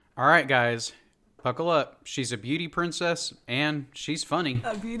All right, guys, buckle up. She's a beauty princess, and she's funny.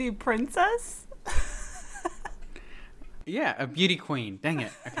 A beauty princess? Yeah, a beauty queen. Dang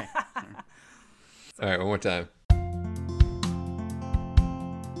it. Okay. All right, one more time.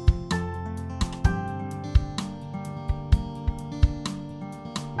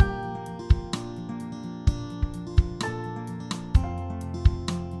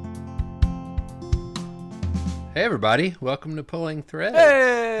 Hey everybody, welcome to Pulling Threads.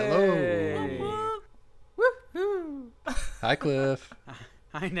 Hey! Hello. Woohoo! Hi Cliff.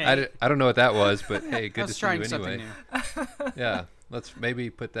 Hi, Nate. I don't know what that was, but hey, good to see you something anyway. new. Yeah, let's maybe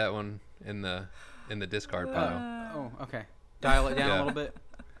put that one in the discard pile. Oh, okay. Dial it down a little bit.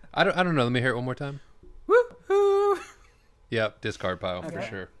 I don't know. Let me hear it one more time. Woohoo! Yep, discard pile for Okay.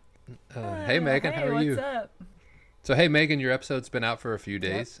 sure. Hey Megan, how are you? What's up? So hey Megan, your episode's been out for a few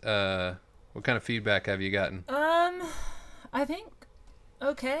days. What kind of feedback have you gotten? I think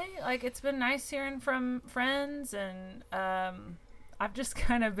okay. Like, it's been nice hearing from friends, and I've just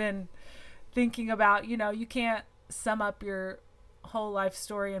kind of been thinking about, you can't sum up your whole life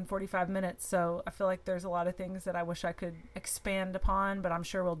story in 45 minutes. So I feel like there's a lot of things that I wish I could expand upon, but I'm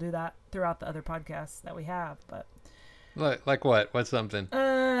sure we'll do that throughout the other podcasts that we have. But Like what? What's something?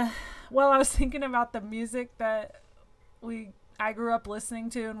 well, I was thinking about the music that I grew up listening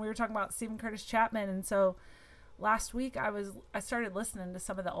to, and we were talking about Stephen Curtis Chapman, and so last week I started listening to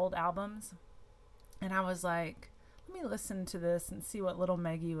some of the old albums, and I was like, let me listen to this and see what little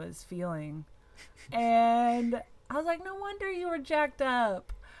Maggie was feeling. And I was like, no wonder you were jacked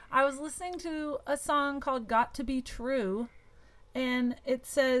up. I was listening to a song called Got to Be True, and it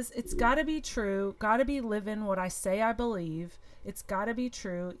says, it's gotta be true, gotta be living what I say I believe. It's gotta be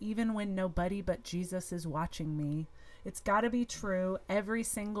true even when nobody but Jesus is watching me. It's got to be true every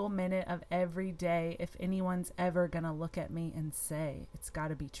single minute of every day if anyone's ever going to look at me and say, it's got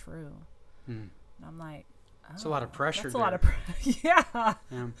to be true. And I'm like, That's a lot of pressure. That's a lot of pressure. Yeah.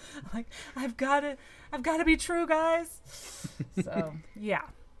 I'm like, I've got to be true, guys. So, yeah.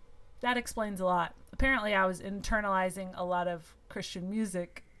 That explains a lot. Apparently, I was internalizing a lot of Christian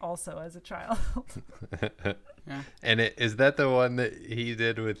music also as a child. Yeah. And is that the one that he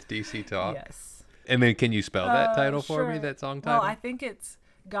did with DC Talk? Yes. And then can you spell that title for me, Sure. that song title? Well, I think it's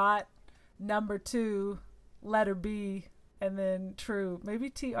got number 2, letter B, and then true.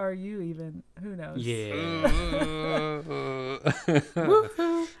 Maybe TRU even. Who knows? Yeah.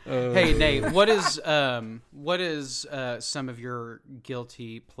 Hey, Nate, what is some of your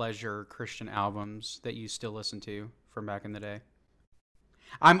guilty pleasure Christian albums that you still listen to from back in the day?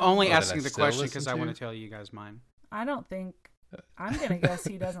 I'm only that I asking the still question listen because I want to? to tell you guys mine. I don't think. I'm going to guess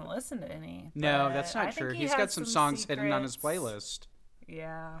he doesn't listen to any. No, but that's I not think true. he He's has got some songs hidden on his secrets. playlist.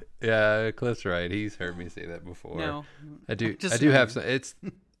 Yeah. Yeah, Cliff's right. He's heard me say that before. No, I do just have saying.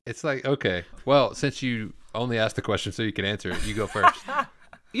 some. It's like, okay. Well, since you only asked the question so you can answer it, you go first.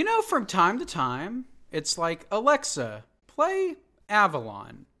 From time to time, it's like, Alexa, play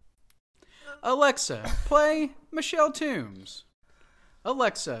Avalon. Alexa, play Michelle Toombs.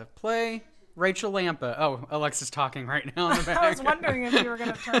 Alexa, play Rachel Lampa. Oh, Alexa's talking right now in the back. I was wondering if you were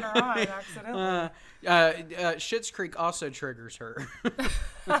going to turn her on accidentally. Schitt's Creek also triggers her.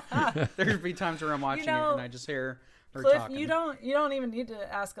 There'd be times where I'm watching it and I just hear her Cliff, talking. you don't even need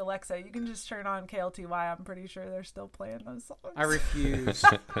to ask Alexa. You can just turn on KLTY. I'm pretty sure they're still playing those songs. I refuse.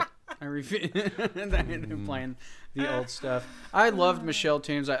 They're playing the old stuff. I loved Michelle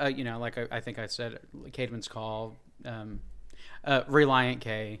Toombs. I think I said, Caedmon's Call, Reliant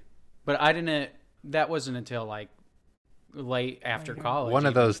K, but I didn't. That wasn't until like late after college. One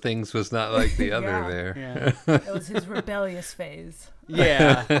of those things was not like the other Yeah. there. Yeah. It was his rebellious phase.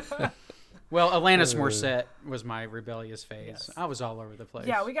 Yeah. Well, Alanis Morissette was my rebellious phase. Yes. I was all over the place.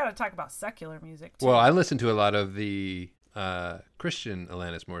 Yeah, we got to talk about secular music too. Well, I listened to a lot of the Christian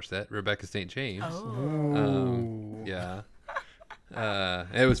Alanis Morissette, Rebecca St. James. Oh. Yeah.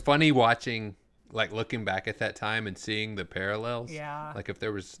 It was funny watching, like, looking back at that time and seeing the parallels. Yeah. Like, if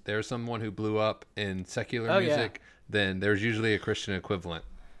there's someone who blew up in secular Oh, yeah. music, then there's usually a Christian equivalent.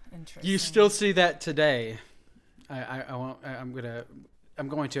 Interesting. You still see that today. I'm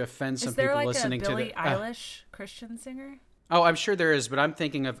going to offend some Is there people like listening a to Billie the. Eilish Christian singer? Oh, I'm sure there is, but I'm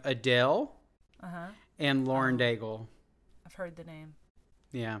thinking of Adele Uh-huh. and Lauren Daigle. I've heard the name.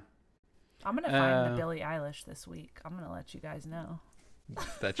 Yeah. I'm going to find the Billie Eilish this week. I'm going to let you guys know.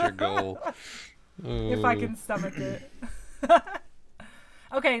 That's your goal. If I can stomach it.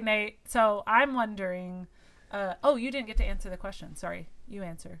 Okay, Nate. So I'm wondering. You didn't get to answer the question. Sorry. You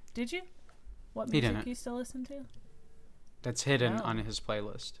answer. Did you? What He music didn't. you still listen to? That's hidden Oh. on his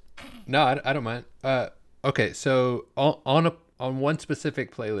playlist. No, I don't mind. Okay, so on on one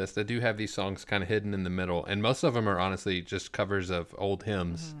specific playlist, I do have these songs kind of hidden in the middle, and most of them are honestly just covers of old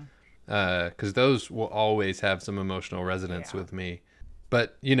hymns, because those will always have some emotional resonance with me.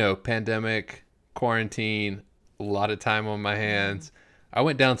 But pandemic, quarantine, a lot of time on my hands. I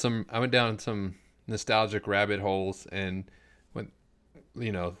went down some nostalgic rabbit holes and went,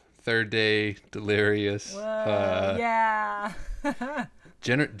 Third Day, Delirious. Whoa, yeah.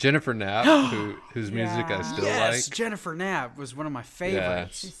 Jennifer Knapp, whose music I still Yes, like. Jennifer Knapp was one of my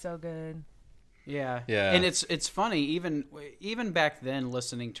favorites. She's so good. Yeah. Yeah. And it's funny, even back then,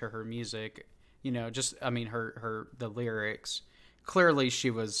 listening to her music, the lyrics, clearly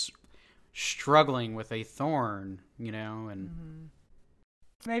she was struggling with a thorn, and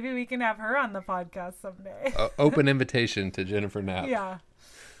Maybe we can have her on the podcast someday. Open invitation to Jennifer Knapp. Yeah.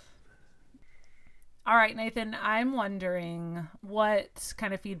 All right, Nathan, I'm wondering what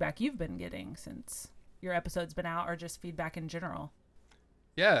kind of feedback you've been getting since your episode's been out, or just feedback in general.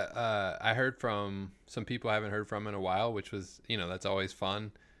 Yeah, I heard from some people I haven't heard from in a while, which was, that's always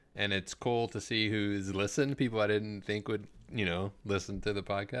fun. And it's cool to see who's listened, people I didn't think would, listen to the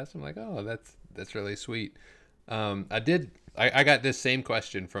podcast. I'm like, oh, that's really sweet. I got this same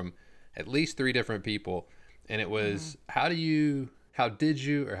question from at least 3 different people, and it was, how do you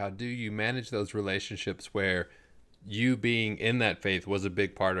manage those relationships where you being in that faith was a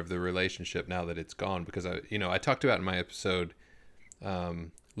big part of the relationship now that it's gone? Because I talked about in my episode,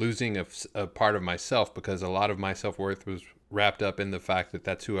 losing a part of myself, because a lot of my self-worth was wrapped up in the fact that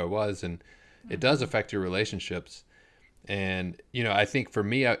that's who I was, and it does affect your relationships. And I think for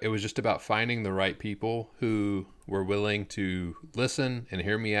me, it was just about finding the right people who were willing to listen and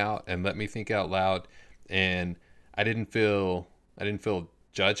hear me out and let me think out loud. And I didn't feel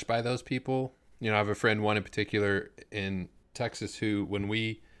judged by those people. I have a friend, one in particular in Texas, who when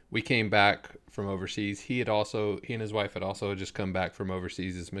we came back from overseas, he and his wife had also just come back from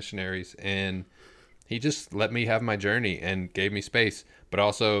overseas as missionaries, and he just let me have my journey and gave me space, but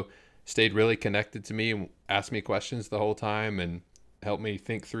also stayed really connected to me and asked me questions the whole time and helped me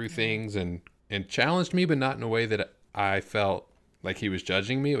think through things and challenged me, but not in a way that I felt like he was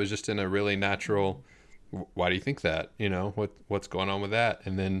judging me. It was just in a really natural, why do you think that? What's going on with that?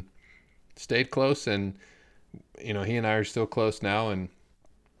 And then stayed close, and he and I are still close now. And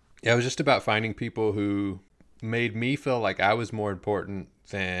yeah, it was just about finding people who made me feel like I was more important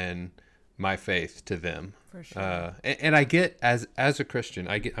than my faith to them. For sure. And I get, as a Christian,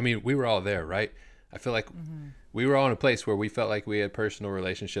 we were all there, right? I feel like we were all in a place where we felt like we had personal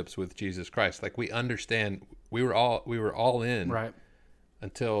relationships with Jesus Christ. Like, we understand, we were all in, right,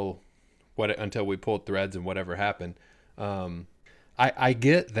 until we pulled threads and whatever happened. I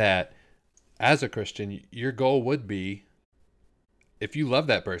get that as a Christian, your goal would be, if you love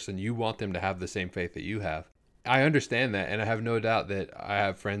that person, you want them to have the same faith that you have. I understand that, and I have no doubt that I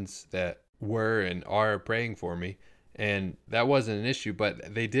have friends that were and are praying for me, and that wasn't an issue,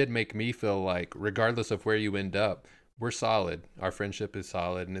 but they did make me feel like, regardless of where you end up, we're solid. Our friendship is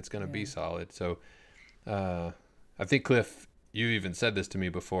solid, and it's going to be solid. So I think, Cliff, you even said this to me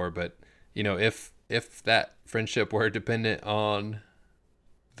before, but if that friendship were dependent on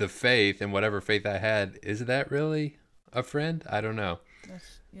the faith and whatever faith I had, is that really a friend? I don't know.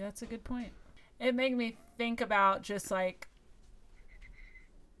 That's a good point. It made me think about just like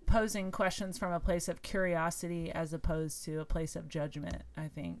posing questions from a place of curiosity as opposed to a place of judgment, I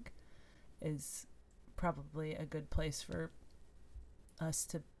think is probably a good place for us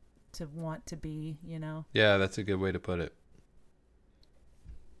to want to be, Yeah, that's a good way to put it.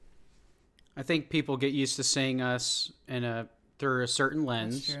 I think people get used to seeing us through a certain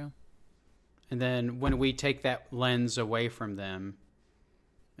lens. That's true. And then when we take that lens away from them,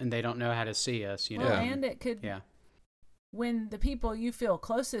 and they don't know how to see us, Well, and it could, when the people you feel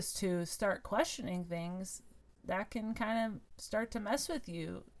closest to start questioning things, that can kind of start to mess with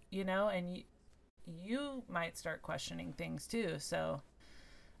you, and you might start questioning things too. So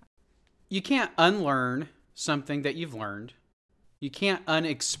you can't unlearn something that you've learned. You can't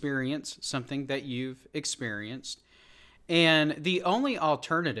unexperience something that you've experienced. And the only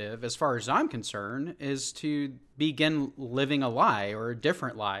alternative, as far as I'm concerned, is to begin living a lie, or a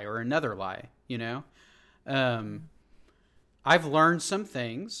different lie, or another lie, I've learned some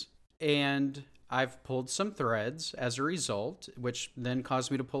things, and I've pulled some threads as a result, which then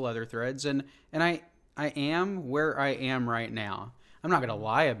caused me to pull other threads. And I am where I am right now. I'm not going to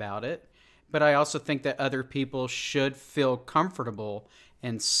lie about it, but I also think that other people should feel comfortable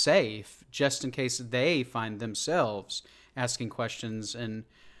and safe just in case they find themselves asking questions. And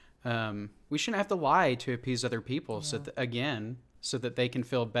we shouldn't have to lie to appease other people, so that they can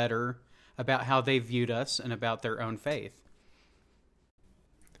feel better about how they viewed us and about their own faith.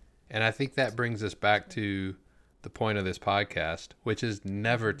 And I think that brings us back to the point of this podcast, which is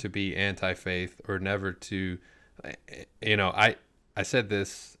never to be anti-faith or never to, I said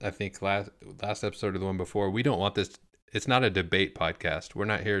this, I think last episode or the one before, we don't want this. It's not a debate podcast. We're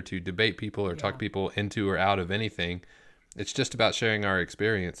not here to debate people or talk people into or out of anything. It's just about sharing our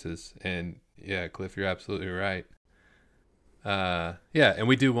experiences. And yeah, Cliff, you're absolutely right. And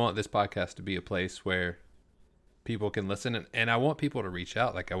we do want this podcast to be a place where people can listen. And I want people to reach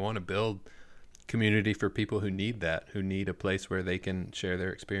out. Like, I want to build community for people who need that, who need a place where they can share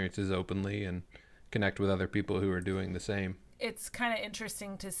their experiences openly and connect with other people who are doing the same. It's kind of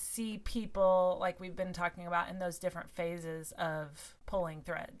interesting to see people, like we've been talking about, in those different phases of pulling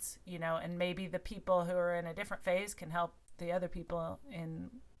threads, and maybe the people who are in a different phase can help the other people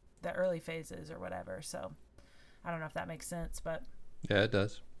in the early phases or whatever. So I don't know if that makes sense, but yeah, it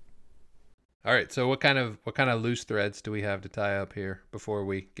does. All right. So what kind of loose threads do we have to tie up here before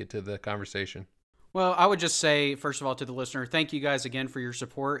we get to the conversation? Well, I would just say, first of all, to the listener, thank you guys again for your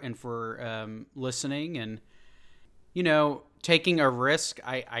support and for listening and, taking a risk,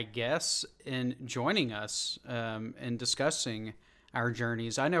 I guess, in joining us and discussing our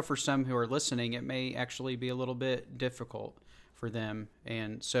journeys. I know for some who are listening, it may actually be a little bit difficult for them.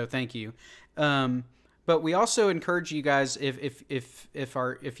 And so thank you. But we also encourage you guys, if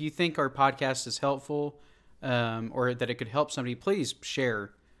you think our podcast is helpful or that it could help somebody, please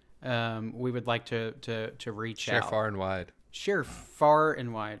share. We would like to reach out. Share far and wide. Share far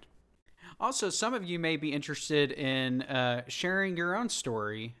and wide. Also, some of you may be interested in sharing your own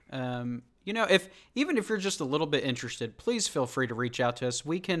story. If you're just a little bit interested, please feel free to reach out to us.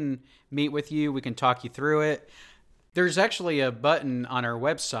 We can meet with you. We can talk you through it. There's actually a button on our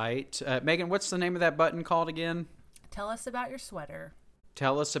website. Megan, what's the name of that button called again? Tell us about your sweater.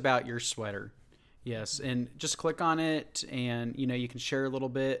 Tell us about your sweater. Yes, and just click on it, and you can share a little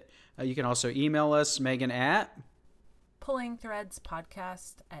bit. You can also email us, Megan, at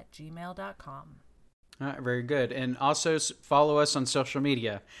pullingthreadspodcast@gmail.com. All right, very good. And also follow us on social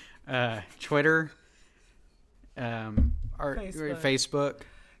media, Twitter, Facebook.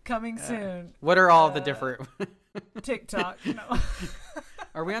 Coming soon. What are all the different? TikTok. No.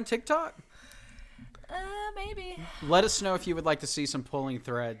 Are we on TikTok? Maybe. Let us know if you would like to see some pulling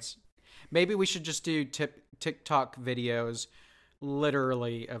threads. Maybe we should just do TikTok videos,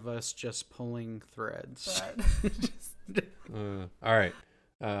 literally, of us just pulling threads. All right.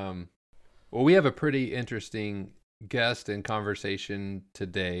 Well, we have a pretty interesting guest and conversation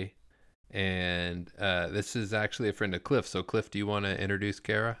today. And this is actually a friend of Cliff. So, Cliff, do you want to introduce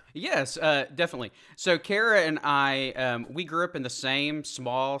Kara? Yes, definitely. So, Kara and I, we grew up in the same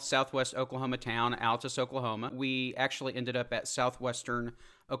small southwest Oklahoma town, Altus, Oklahoma. We actually ended up at Southwestern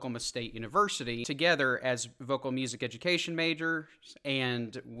Oklahoma State University together as vocal music education majors,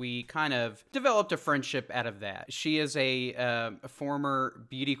 and we kind of developed a friendship out of that. She is a former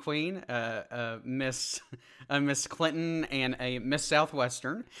beauty queen, Miss Clinton, and a Miss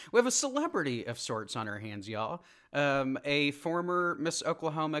Southwestern. We have a celebrity of sorts on our hands, y'all. A former Miss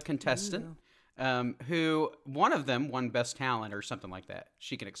Oklahoma contestant. Who one of them won Best Talent or something like that.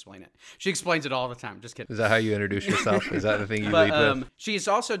 She can explain it. She explains it all the time. Just kidding. Is that how you introduce yourself? Is that the thing you lead with? She's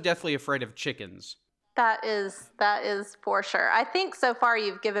also deathly afraid of chickens. That is for sure. I think so far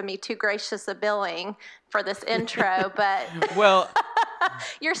you've given me too gracious a billing for this intro, but well,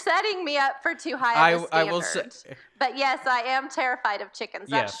 you're setting me up for too high of a standard. I will say, but yes, I am terrified of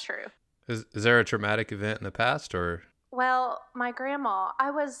chickens. That's yes. true. Is there a traumatic event in the past, or? Well, my grandma. I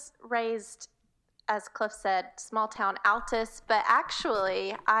was raised, as Cliff said, small town Altus, but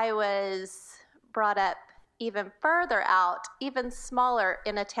actually I was brought up even further out, even smaller,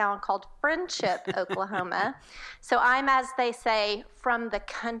 in a town called Friendship, Oklahoma. So I'm, as they say, from the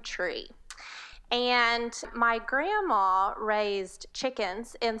country. And my grandma raised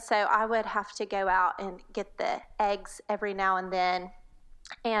chickens, and so I would have to go out and get the eggs every now and then.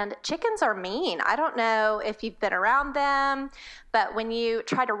 And chickens are mean. I don't know if you've been around them, but when you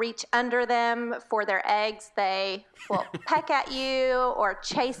try to reach under them for their eggs, they will peck at you or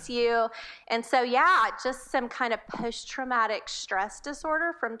chase you. And so, yeah, just some kind of post-traumatic stress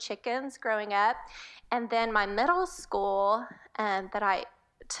disorder from chickens growing up. And then my middle school that I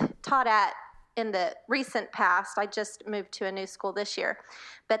taught at in the recent past, I just moved to a new school this year,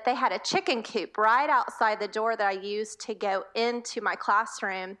 but they had a chicken coop right outside the door that I used to go into my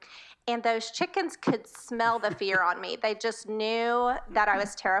classroom, and those chickens could smell the fear on me. They just knew that I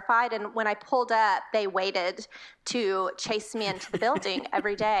was terrified, and when I pulled up, they waited to chase me into the building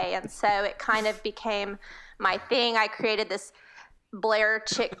every day, and so it kind of became my thing. I created this Blair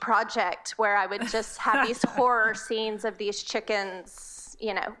Chick project where I would just have these horror scenes of these chickens,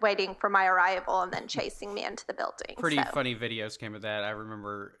 waiting for my arrival and then chasing me into the building. Pretty funny videos came of that. I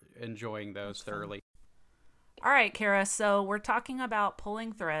remember enjoying those thoroughly. All right, Kara, so we're talking about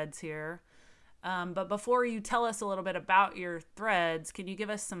pulling threads here. But before you tell us a little bit about your threads, can you give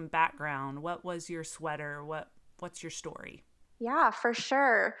us some background? What was your sweater? What's your story? Yeah, for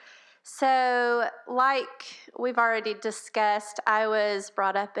sure. So like we've already discussed, I was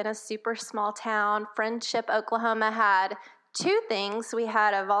brought up in a super small town. Friendship, Oklahoma had two things. We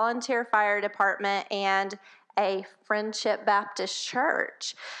had a volunteer fire department and a Friendship Baptist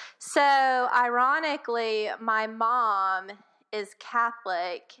church. So ironically, my mom is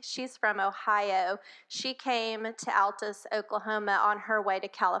Catholic. She's from Ohio. She came to Altus, Oklahoma on her way to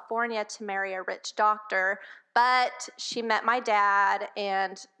California to marry a rich doctor, but she met my dad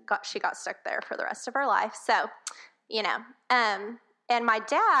and she got stuck there for the rest of her life. So, and my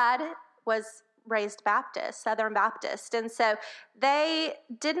dad was raised Baptist, Southern Baptist. And so they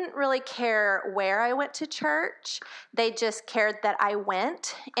didn't really care where I went to church. They just cared that I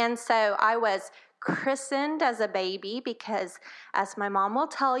went. And so I was christened as a baby because, as my mom will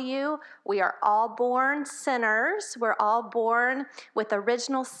tell you, we are all born sinners. We're all born with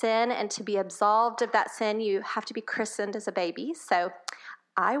original sin, and to be absolved of that sin, you have to be christened as a baby. So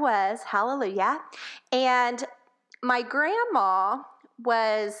I was, hallelujah. And my grandma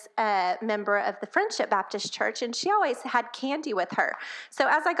was a member of the Friendship Baptist Church, and she always had candy with her. So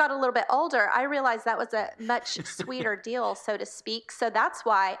as I got a little bit older, I realized that was a much sweeter deal, so to speak. So that's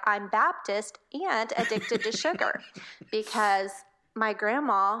why I'm Baptist and addicted to sugar, because my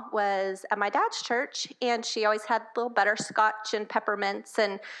grandma was at my dad's church, and she always had little butterscotch and peppermints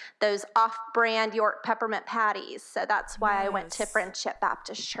and those off-brand York peppermint patties. So that's why I went to Friendship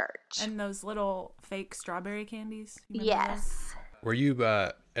Baptist Church. And those little fake strawberry candies? Yes. Were you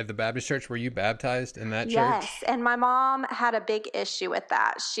at the Baptist church? Were you baptized in that church? Yes, and my mom had a big issue with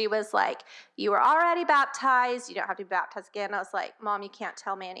that. She was like, "You were already baptized. You don't have to be baptized again." I was like, "Mom, you can't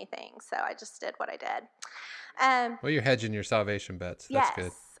tell me anything." So I just did what I did. Well, you're hedging your salvation bets. That's good.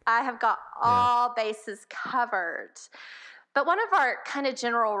 Yes, I have got all bases covered. But one of our kind of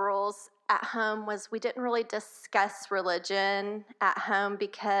general rules at home was we didn't really discuss religion at home,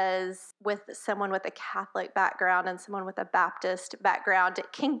 because with someone with a Catholic background and someone with a Baptist background,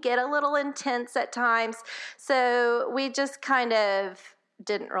 it can get a little intense at times. So we just kind of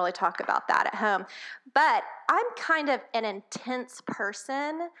didn't really talk about that at home. But I'm kind of an intense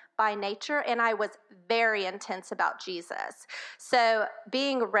person by nature, and I was very intense about Jesus. So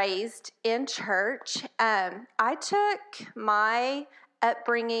being raised in church, I took my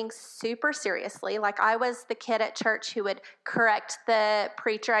upbringing super seriously. Like, I was the kid at church who would correct the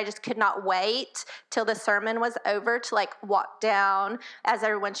preacher. I just could not wait till the sermon was over to walk down as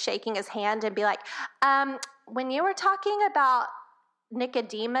everyone's shaking his hand and be like, when you were talking about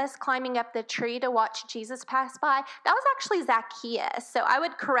Nicodemus climbing up the tree to watch Jesus pass by, that was actually Zacchaeus. So I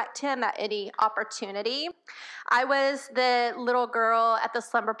would correct him at any opportunity. I was the little girl at the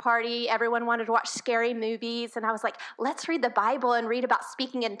slumber party. Everyone wanted to watch scary movies, and I was like, let's read the Bible and read about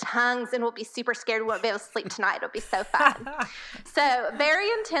speaking in tongues, and we'll be super scared. We won't be able to sleep tonight. It'll be so fun. So very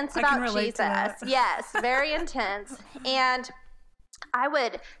intense about Jesus. Yes, very intense. And I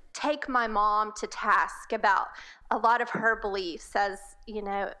would take my mom to task about a lot of her beliefs, as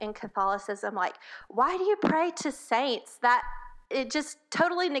in Catholicism, like, why do you pray to saints? That it just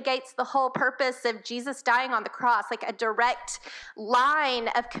totally negates the whole purpose of Jesus dying on the cross, like a direct line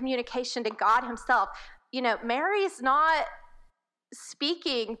of communication to God himself. Mary's not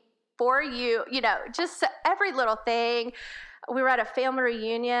speaking for you, just every little thing. We were at a family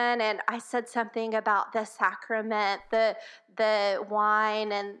reunion, and I said something about the sacrament, the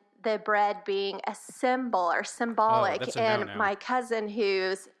wine and the bread being a symbol or symbolic. And my cousin,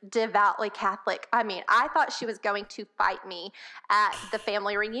 who's devoutly Catholic, I thought she was going to fight me at the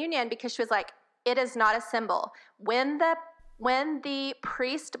family reunion, because she was like, it is not a symbol. When the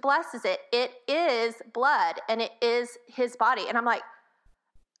priest blesses it, it is blood and it is his body. And I'm like,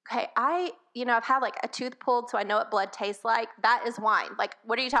 okay, I've had a tooth pulled, so I know what blood tastes like. That is wine.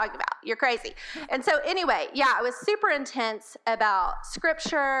 What are you talking about? You're crazy. And so anyway, I was super intense about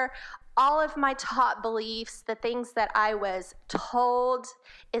scripture, all of my taught beliefs, the things that I was told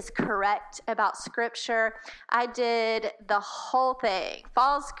is correct about scripture. I did the whole thing.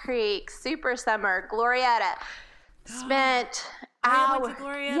 Falls Creek, Super Summer, Glorietta. Spent hours. I went to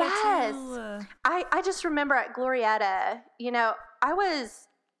Glorietta too. I just remember at Glorietta,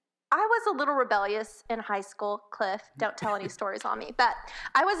 I was a little rebellious in high school, Cliff. Don't tell any stories on me. But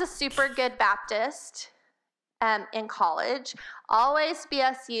I was a super good Baptist in college. Always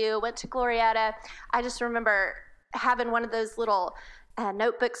BSU, went to Glorietta. I just remember having one of those little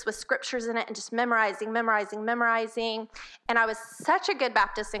notebooks with scriptures in it and just memorizing. And I was such a good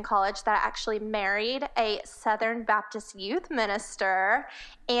Baptist in college that I actually married a Southern Baptist youth minister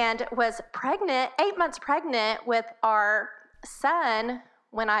and was pregnant, 8 months pregnant with our son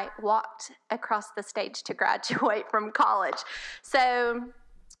when I walked across the stage to graduate from college. So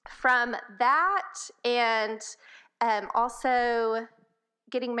from that and also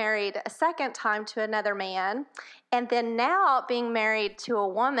getting married a second time to another man, and then now being married to a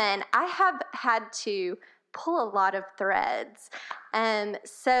woman, I have had to pull a lot of threads.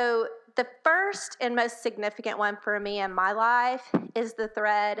 So the first and most significant one for me in my life is the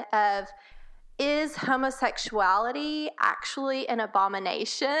thread of, is homosexuality actually an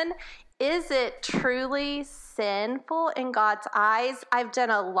abomination? Is it truly sinful in God's eyes? I've done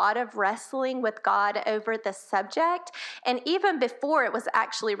a lot of wrestling with God over this subject. And even before it was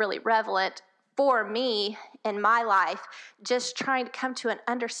actually really relevant for me in my life, just trying to come to an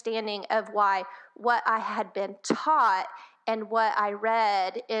understanding of why what I had been taught and what I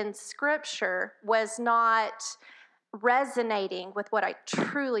read in Scripture was not resonating with what I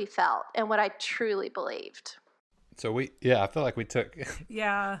truly felt and what I truly believed. So I feel like we took,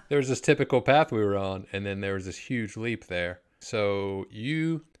 Yeah. there was this typical path we were on, and then there was this huge leap there. So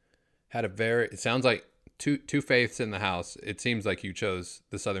you had it sounds like two faiths in the house. It seems like you chose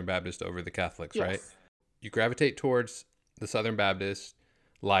the Southern Baptist over the Catholics, Yes. right? You gravitate towards the Southern Baptist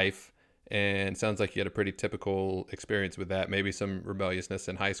life, and it sounds like you had a pretty typical experience with that, maybe some rebelliousness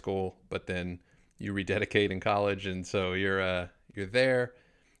in high school, but then you rededicate in college, and so you're there,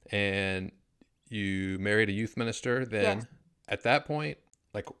 and you married a youth minister. Then Yes. At that point,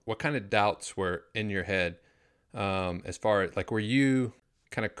 like, what kind of doubts were in your head, as far as, like, were you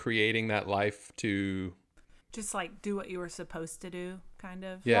kind of creating that life to Just like do what you were supposed to do, kind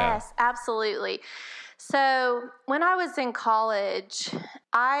of. Yeah. Yes, absolutely. So when I was in college,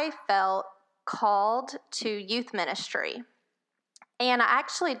 I felt called to youth ministry. And I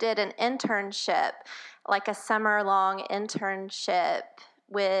actually did an internship, like a summer-long internship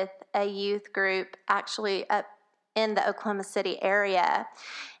with a youth group actually up in the Oklahoma City area.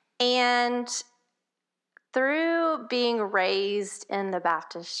 And through being raised in the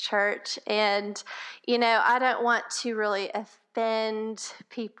Baptist church, and, I don't want to really offend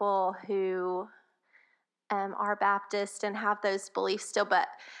people who are Baptist and have those beliefs still, but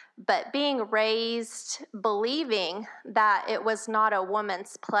being raised believing that it was not a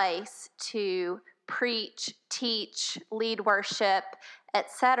woman's place to preach, teach, lead worship,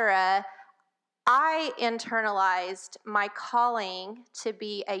 etc., I internalized my calling to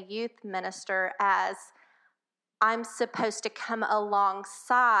be a youth minister as I'm supposed to come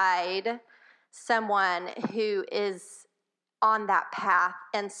alongside someone who is on that path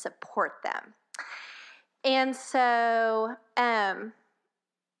and support them. And so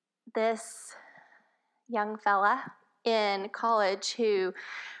this young fella in college who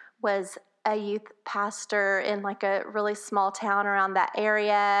was a youth pastor in like a really small town around that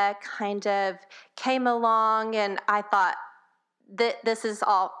area kind of came along, and I thought, this is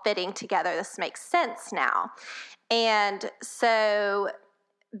all fitting together. This makes sense now. And so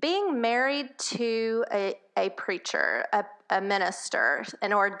being married to a preacher, a minister,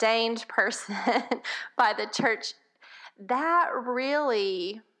 an ordained person by the church, that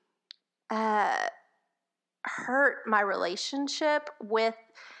really hurt my relationship with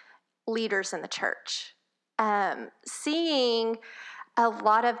leaders in the church. Seeing a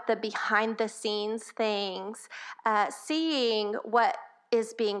lot of the behind the scenes things, seeing what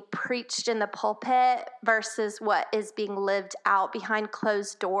is being preached in the pulpit versus what is being lived out behind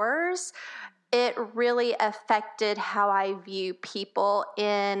closed doors, it really affected how I view people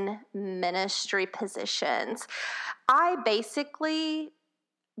in ministry positions. I basically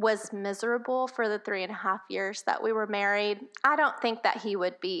was miserable for the 3.5 years that we were married. I don't think that he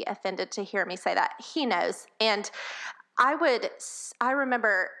would be offended to hear me say that. He knows. And I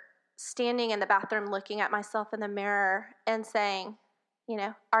remember standing in the bathroom looking at myself in the mirror and saying,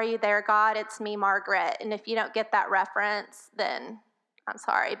 are you there, God? It's me, Margaret. And if you don't get that reference, then I'm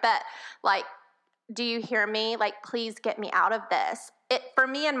sorry. But do you hear me? Please get me out of this. For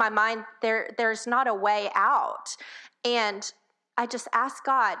me, in my mind, there's not a way out. And I just asked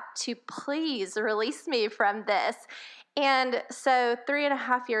God to please release me from this. And so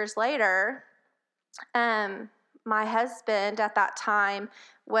 3.5 years later, my husband at that time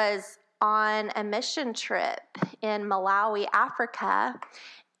was on a mission trip in Malawi, Africa.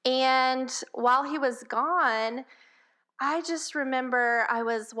 And while he was gone, I just remember I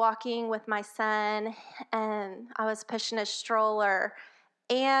was walking with my son and I was pushing a stroller,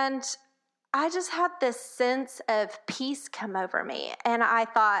 and I just had this sense of peace come over me. And I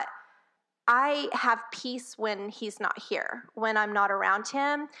thought, I have peace when he's not here, when I'm not around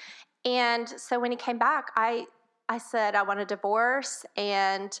him. And so when he came back, I said I want a divorce,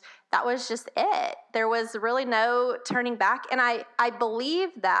 and that was just it. There was really no turning back. And I believe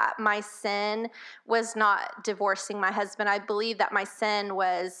that my sin was not divorcing my husband. I believe that my sin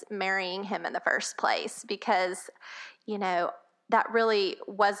was marrying him in the first place, because, you know, that really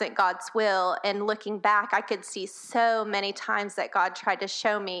wasn't God's will. And looking back, I could see so many times that God tried to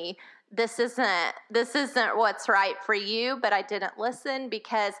show me, this isn't what's right for you, but I didn't listen,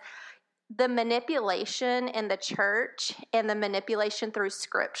 because the manipulation in the church and the manipulation through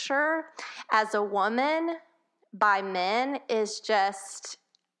scripture as a woman by men is just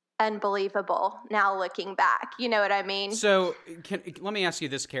unbelievable now looking back. You know what I mean? So let me ask you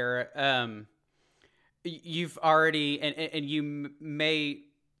this, Kara. You've already, and you may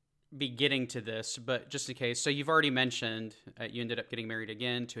be getting to this, but just in case. So you've already mentioned you ended up getting married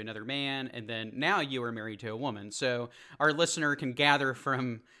again to another man, and then now you are married to a woman. So our listener can gather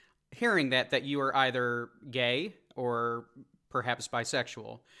from hearing that you are either gay or perhaps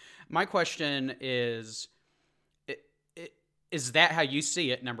bisexual. My question is that how you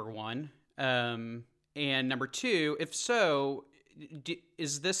see it, number one? And number two, if so,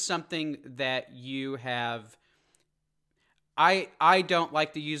 is this something that you have... I don't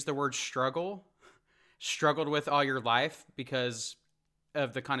like to use the word struggled with all your life because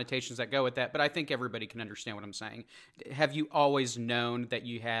of the connotations that go with that, but I think everybody can understand what I'm saying. Have you always known that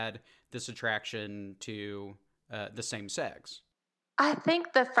you had this attraction to the same sex? I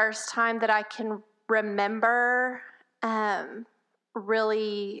think the first time that I can remember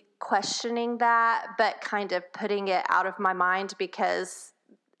really questioning that, but kind of putting it out of my mind because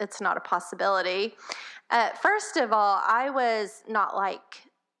it's not a possibility. First of all, I was not like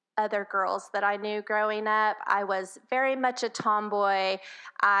other girls that I knew growing up. I was very much a tomboy.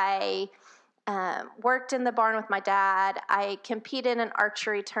 I worked in the barn with my dad. I competed in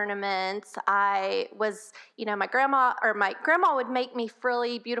archery tournaments. I was, my grandma would make me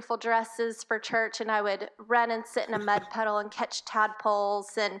frilly, beautiful dresses for church, and I would run and sit in a mud puddle and catch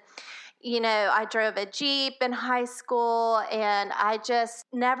tadpoles. And, I drove a Jeep in high school, and I just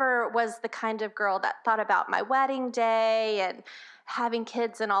never was the kind of girl that thought about my wedding day and having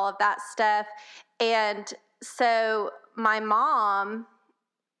kids and all of that stuff. And so my mom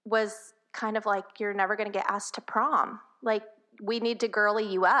was kind of like, you're never going to get asked to prom. Like, we need to girly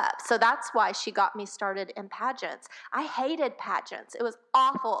you up. So that's why she got me started in pageants. I hated pageants. It was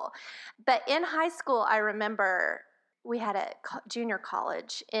awful. But in high school, I remember we had a junior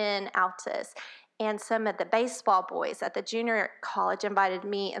college in Altus, and some of the baseball boys at the junior college invited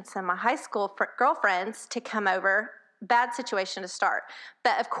me and some of my high school girlfriends to come over. Bad situation to start.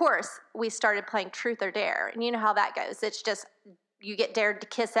 But of course, we started playing Truth or Dare. And you know how that goes. It's just, you get dared to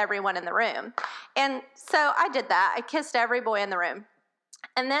kiss everyone in the room. And so I did that. I kissed every boy in the room.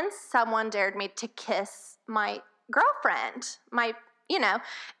 And then someone dared me to kiss my girlfriend, and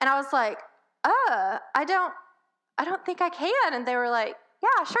I was like, I don't think I can. And they were like,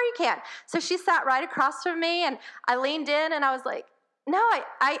 yeah, sure you can. So she sat right across from me, and I leaned in, and I was like, no,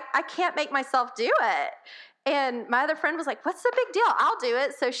 I can't make myself do it. And my other friend was like, what's the big deal? I'll do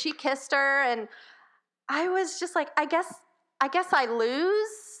it. So she kissed her, and I was just like, I guess I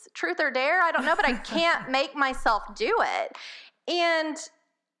lose Truth or Dare. I don't know, but I can't make myself do it. And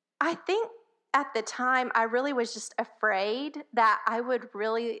I think at the time I really was just afraid that I would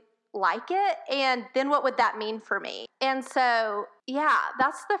really like it. And then what would that mean for me? And so, yeah,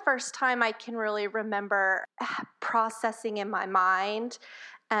 that's the first time I can really remember processing in my mind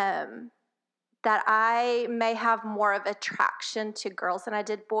that I may have more of attraction to girls than I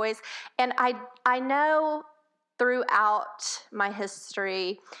did boys. And I know throughout my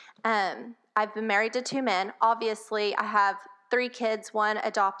history, I've been married to 2 men. Obviously, I have 3 kids, 1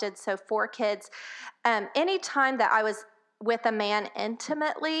 adopted, so 4 kids. Anytime that I was with a man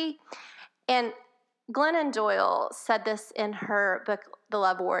intimately, and Glennon Doyle said this in her book, The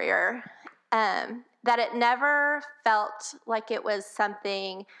Love Warrior, that it never felt like it was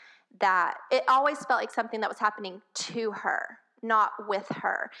something that, it always felt like something that was happening to her, not with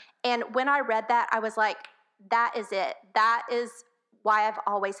her. And when I read that, I was like, that is it. That is why I've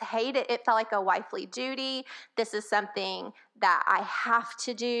always hated it. It felt like a wifely duty. This is something that I have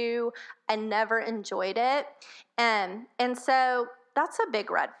to do. I never enjoyed it. And so that's a big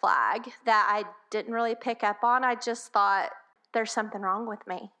red flag that I didn't really pick up on. I just thought there's something wrong with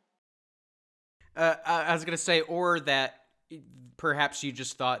me. I was going to say, or that perhaps you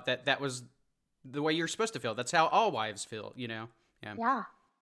just thought that was the way you're supposed to feel. That's how all wives feel, Yeah. Yeah.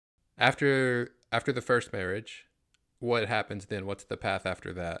 After the first marriage, what happens then? What's the path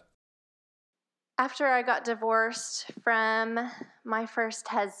after that? After I got divorced from my first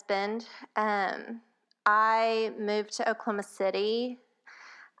husband, I moved to Oklahoma City.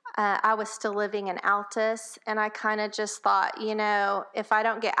 I was still living in Altus, and I kind of just thought, if I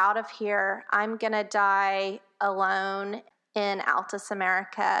don't get out of here, I'm going to die alone in Altus,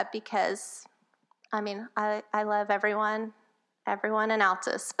 America, because, I love everyone in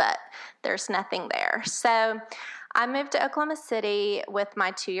Altus, but there's nothing there. So I moved to Oklahoma City with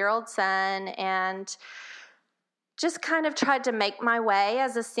my 2-year-old son and just kind of tried to make my way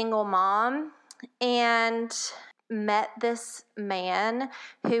as a single mom, and met this man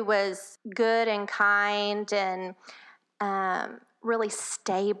who was good and kind and really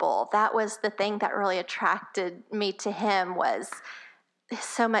stable. That was the thing that really attracted me to him, was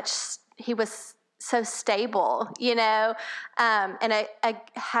he was so stable, and I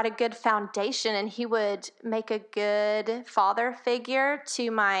had a good foundation, and he would make a good father figure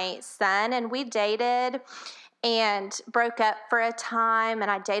to my son. And we dated and broke up for a time,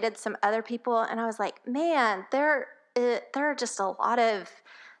 and I dated some other people, and I was like, man, there are just a lot of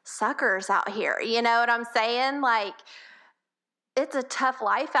suckers out here. You know what I'm saying? Like, it's a tough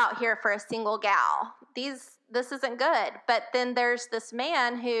life out here for a single gal. This isn't good. But then there's this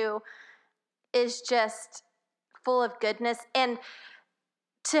man who is just full of goodness. And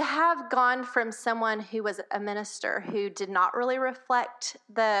to have gone from someone who was a minister who did not really reflect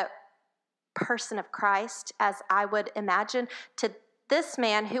the person of Christ as I would imagine, to this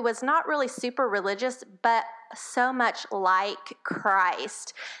man who was not really super religious, but so much like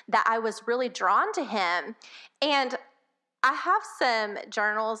Christ that I was really drawn to him. And I have some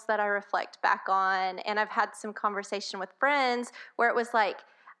journals that I reflect back on, and I've had some conversation with friends where it was like,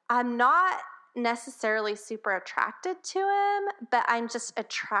 I'm not necessarily super attracted to him, but I'm just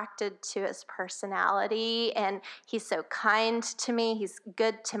attracted to his personality, and he's so kind to me. He's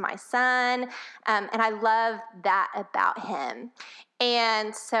good to my son, and I love that about him.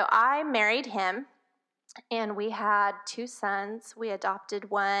 And so I married him, and we had 2 sons. We adopted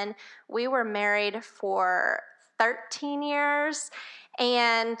one. We were married for 13 years,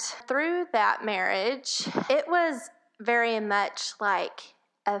 and through that marriage, it was very much like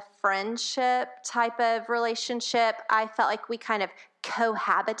a friendship type of relationship. I felt like we kind of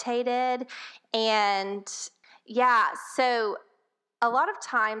cohabitated, and so a lot of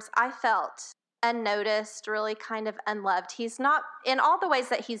times I felt unnoticed, really kind of unloved. He's not, in all the ways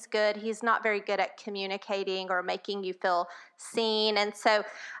that he's good, he's not very good at communicating or making you feel seen. And so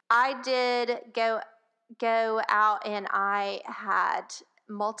I did go out, and I had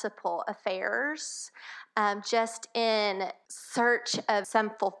multiple affairs, just in search of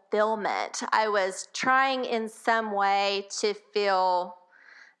some fulfillment. I was trying in some way to feel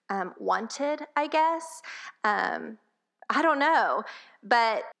wanted, I guess. I don't know,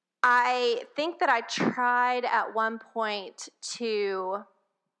 but I think that I tried at one point to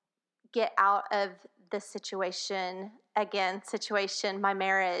get out of the situation, my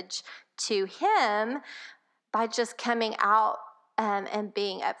marriage, to him by just coming out and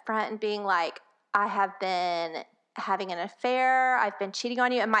being upfront and being like, I have been having an affair, I've been cheating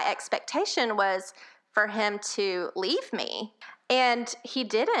on you, and my expectation was for him to leave me. And he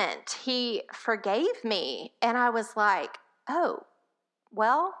didn't. He forgave me. And I was like, oh,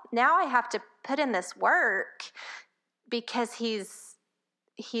 well, now I have to put in this work because he's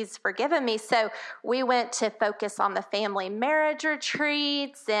forgiven me. So we went to focus on the family marriage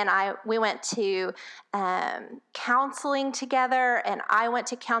retreats, and we went to counseling together, and I went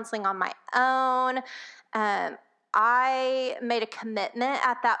to counseling on my own. I made a commitment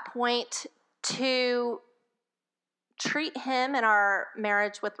at that point to treat him and our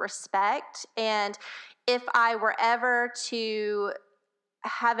marriage with respect. And if I were ever to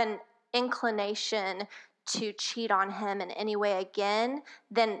have an inclination to cheat on him in any way again,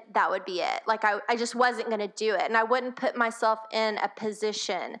 then that would be it. Like I just wasn't going to do it. And I wouldn't put myself in a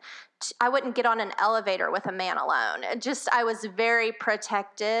position. I wouldn't get on an elevator with a man alone. I was very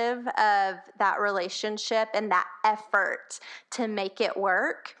protective of that relationship and that effort to make it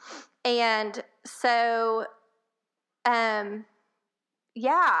work. And so, again,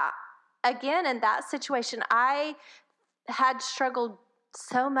 in that situation, I had struggled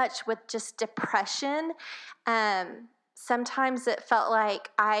so much with just depression. Sometimes it felt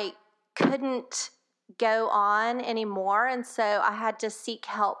like I couldn't go on anymore, and so I had to seek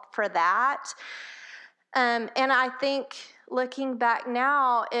help for that. And I think looking back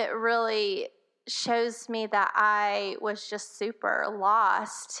now, it really shows me that I was just super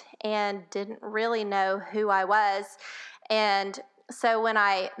lost and didn't really know who I was. And so when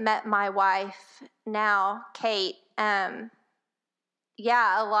I met my wife now, Kate, a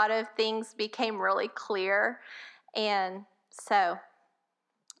lot of things became really clear. And so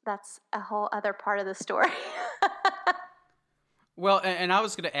that's a whole other part of the story. Well, and I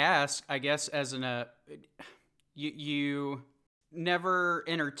was going to ask, I guess, as you never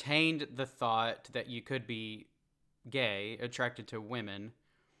entertained the thought that you could be gay, attracted to women,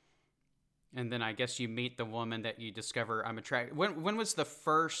 and then I guess you meet the woman that you discover I'm attracted. When was the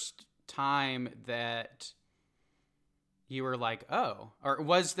first time that you were like, oh, or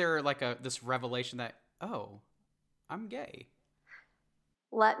was there like this revelation that, oh, I'm gay?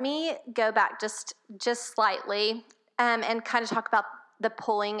 Let me go back just slightly, and kind of talk about the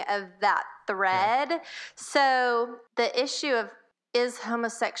pulling of that thread. Okay. So the issue of, is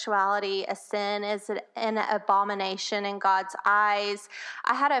homosexuality a sin? Is it an abomination in God's eyes?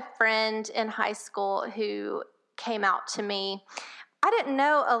 I had a friend in high school who came out to me. I didn't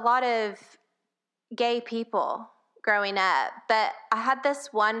know a lot of gay people growing up, but I had this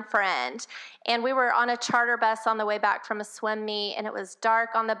one friend, and we were on a charter bus on the way back from a swim meet, and it was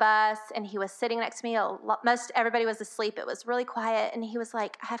dark on the bus, and he was sitting next to me. Most everybody was asleep. It was really quiet, and he was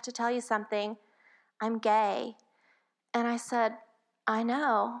like, I have to tell you something. I'm gay. And I said, I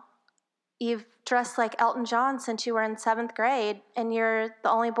know. You've dressed like Elton John since you were in 7th grade, and you're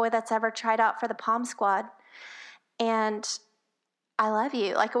the only boy that's ever tried out for the Pom Squad. And I love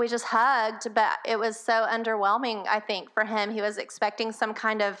you. Like, we just hugged, but it was so underwhelming, I think, for him. He was expecting some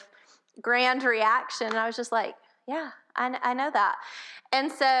kind of grand reaction. And I was just like, yeah, I know that.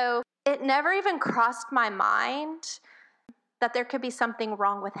 And so it never even crossed my mind that there could be something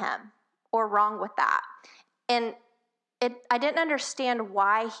wrong with him or wrong with that. And I didn't understand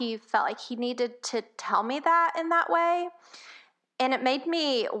why he felt like he needed to tell me that in that way. And it made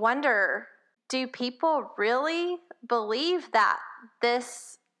me wonder, do people really believe that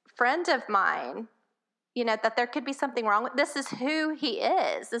this friend of mine, that there could be something wrong with, this is who he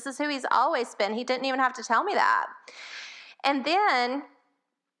is. This is who he's always been. He didn't even have to tell me that. And then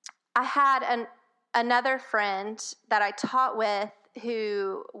I had another friend that I taught with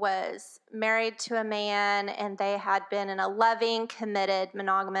who was married to a man, and they had been in a loving, committed,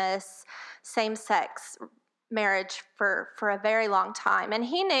 monogamous, same-sex marriage for a very long time. And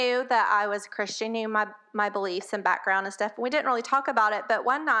he knew that I was a Christian, knew my beliefs and background and stuff. We didn't really talk about it, but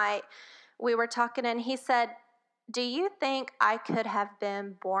one night we were talking, and he said, do you think I could have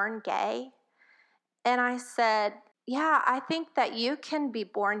been born gay? And I said, yeah, I think that you can be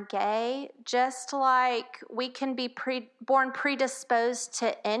born gay just like we can be born predisposed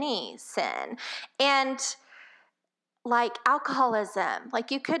to any sin. And like alcoholism,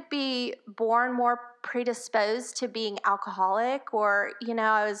 like you could be born more predisposed to being alcoholic, or,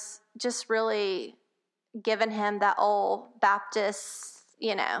 I was just really giving him that old Baptist,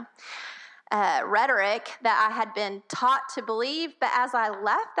 rhetoric that I had been taught to believe. But as I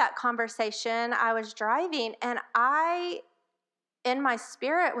left that conversation, I was driving, and I, in my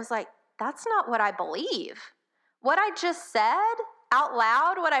spirit, was like, that's not what I believe. What I just said out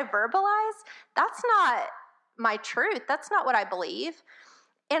loud, what I verbalized, that's not my truth. That's not what I believe.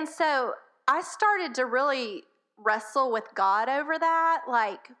 And so I started to really wrestle with God over that.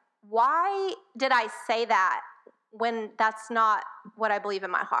 Like, why did I say that when that's not what I believe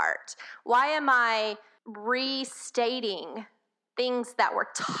in my heart? Why am I restating things that were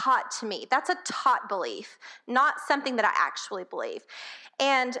taught to me? That's a taught belief, not something that I actually believe.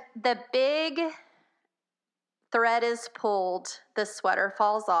 And the big thread is pulled, the sweater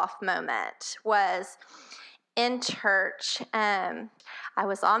falls off moment was in church. I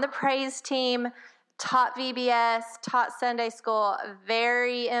was on the praise team, taught VBS, taught Sunday school,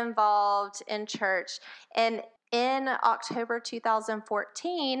 very involved in church. And in October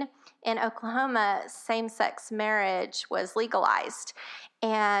 2014, in Oklahoma, same-sex marriage was legalized.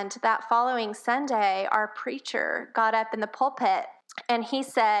 And that following Sunday, our preacher got up in the pulpit and he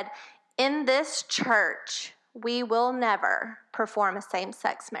said, in this church, we will never perform a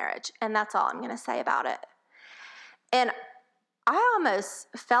same-sex marriage. And that's all I'm going to say about it. And I almost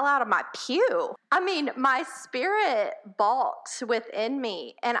fell out of my pew. I mean, my spirit balked within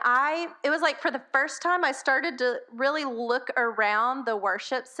me. And it was like for the first time I started to really look around the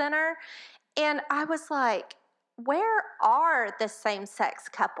worship center. And I was like, where are the same-sex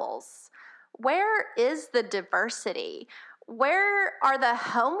couples? Where is the diversity? Where are the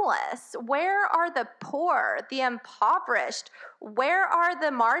homeless? Where are the poor, the impoverished? Where are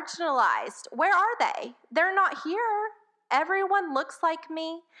the marginalized? Where are they? They're not here. Everyone looks like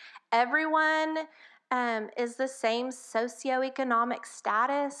me. Everyone is the same socioeconomic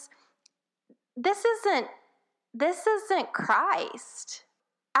status. This isn't this isn't Christ.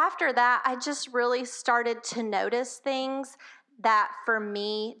 After that, I just really started to notice things that for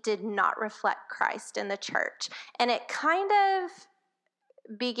me did not reflect Christ in the church. And it kind of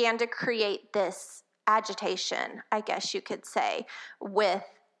began to create this agitation, I guess you could say, with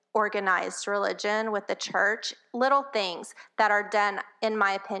organized religion, with the church, little things that are done, in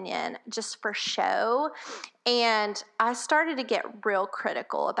my opinion, just for show. And I started to get real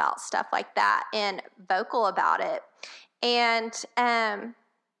critical about stuff like that and vocal about it. And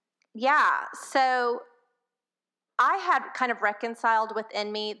so I had kind of reconciled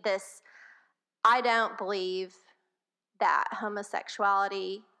within me this, I don't believe that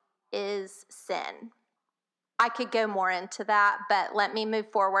homosexuality is sin. I could go more into that, but let me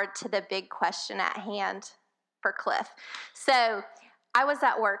move forward to the big question at hand for Cliff. So I was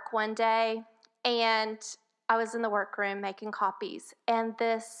at work one day, and I was in the workroom making copies, and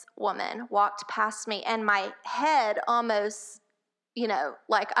this woman walked past me, and my head almost,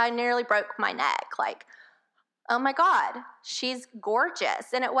 like I nearly broke my neck. Like, oh my God, she's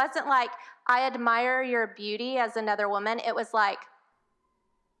gorgeous. And it wasn't like, I admire your beauty as another woman. It was like,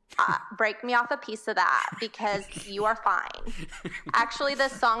 break me off a piece of that because you are fine. Actually, the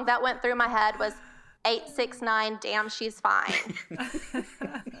song that went through my head was 869, Damn, She's Fine.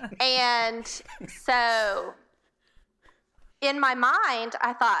 And so in my mind,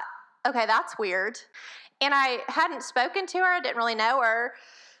 I thought, okay, that's weird. And I hadn't spoken to her. I didn't really know her.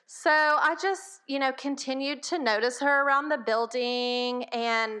 So I just, continued to notice her around the building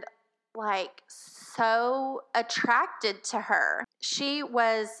and so attracted to her. She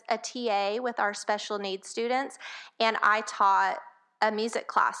was a TA with our special needs students, and I taught a music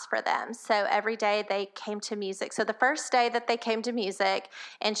class for them. So every day they came to music. So the first day that they came to music,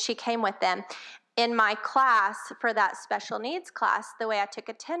 and she came with them, in my class for that special needs class, the way I took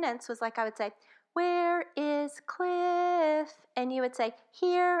attendance was like I would say, "Where is Cliff?" And you would say,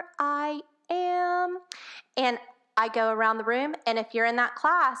 "Here I am." And I go around the room, and if you're in that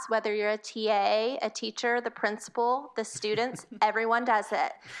class, whether you're a TA, a teacher, the principal, the students, everyone does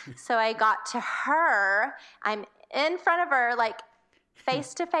it. So I got to her. I'm in front of her,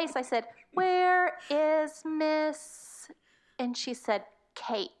 face to face. I said, "Where is Miss?" And she said,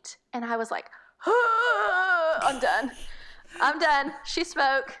 "Kate." And I was like, I'm done. She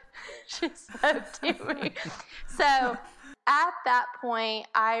spoke to me. So at that point,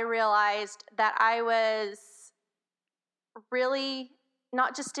 I realized that I was really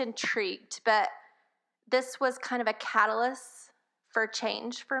not just intrigued, but this was kind of a catalyst for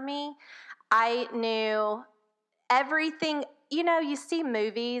change for me. I knew everything, you see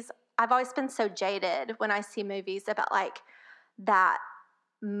movies. I've always been so jaded when I see movies about that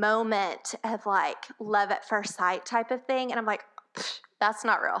moment of love at first sight type of thing. And I'm like, that's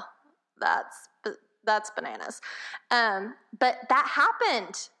not real. That's bananas. But that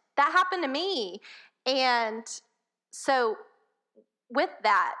happened. That happened to me. And so with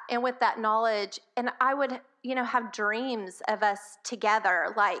that and with that knowledge, and I would, have dreams of us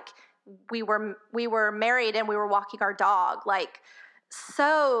together. We were married and we were walking our dog,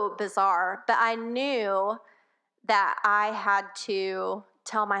 so bizarre. But I knew that I had to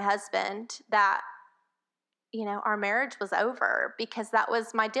tell my husband that, our marriage was over, because that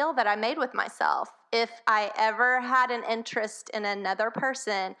was my deal that I made with myself. If I ever had an interest in another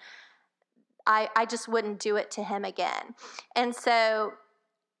person, I just wouldn't do it to him again. And so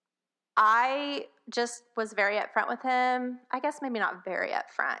I just was very upfront with him. I guess maybe not very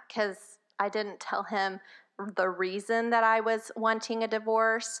upfront, because I didn't tell him the reason that I was wanting a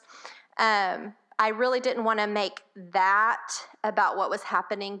divorce. I really didn't want to make that about what was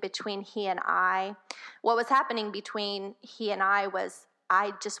happening between he and I. What was happening between he and I was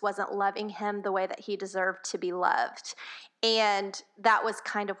I just wasn't loving him the way that he deserved to be loved. And that was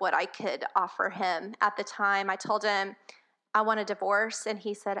kind of what I could offer him at the time. I told him I want a divorce, and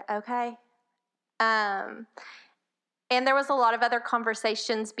he said, okay. And there was a lot of other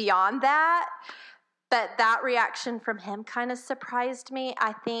conversations beyond that, but that reaction from him kind of surprised me.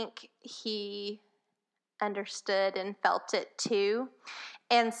 I think he understood and felt it too.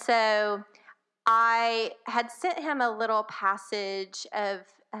 And so I had sent him a little passage of,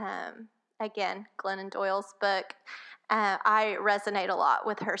 again, Glennon Doyle's book. I resonate a lot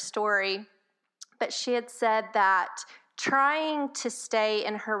with her story, but she had said that trying to stay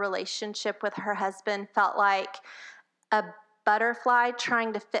in her relationship with her husband felt like a butterfly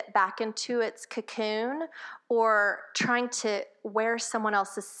trying to fit back into its cocoon, or trying to wear someone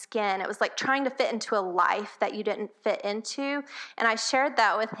else's skin. It was like trying to fit into a life that you didn't fit into. And I shared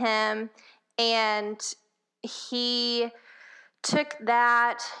that with him, and he took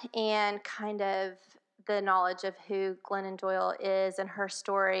that and kind of the knowledge of who Glennon Doyle is and her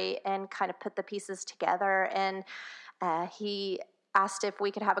story and kind of put the pieces together. And he asked if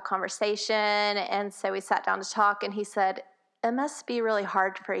we could have a conversation. And so we sat down to talk, and he said, "It must be really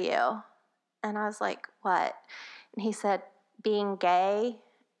hard for you." And I was like, "What?" And he said, "Being gay."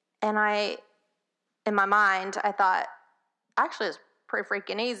 And in my mind, I thought, actually, it's pretty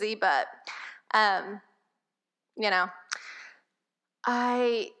freaking easy, but, I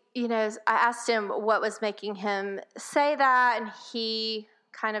asked him what was making him say that, and he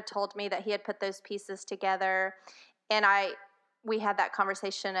kind of told me that he had put those pieces together, and we had that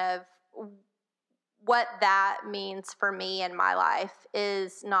conversation of what that means for me in my life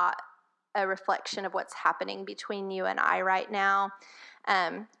is not a reflection of what's happening between you and I right now.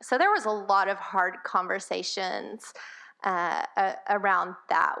 So there was a lot of hard conversations around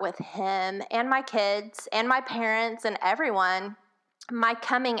that with him and my kids and my parents and everyone. My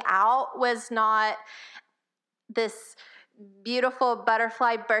coming out was not this beautiful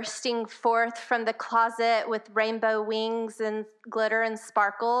butterfly bursting forth from the closet with rainbow wings and glitter and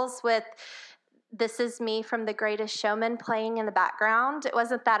sparkles with "This is me from The Greatest Showman" playing in the background. It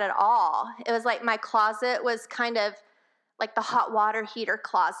wasn't that at all. It was like my closet was kind of like the hot water heater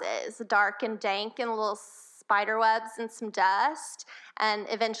closet. It's dark and dank and little spider webs and some dust. And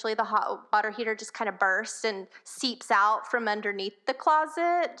eventually the hot water heater just kind of bursts and seeps out from underneath the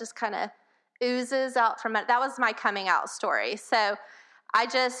closet, just kind of oozes out from it. That was my coming out story. So I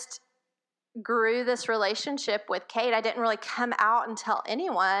just grew this relationship with Kate. I didn't really come out and tell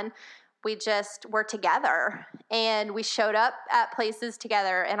anyone. We just were together, and we showed up at places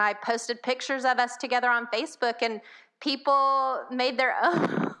together, and I posted pictures of us together on Facebook, and people made their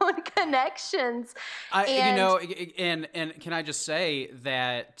own connections. And can I just say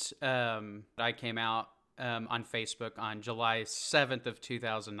that I came out on Facebook on July 7th of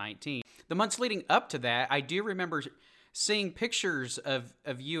 2019. The months leading up to that, I do remember seeing pictures of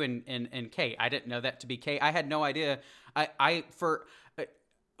you and Kate. I didn't know that to be Kate. I had no idea.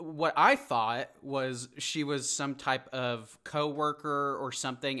 What I thought was she was some type of coworker or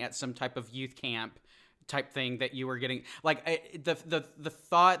something at some type of youth camp type thing that you were getting. Like the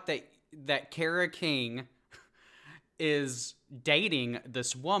thought that Kara King is dating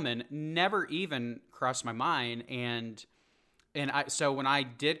this woman never even crossed my mind. So when I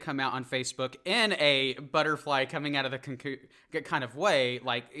did come out on Facebook in a butterfly coming out of the kind of way,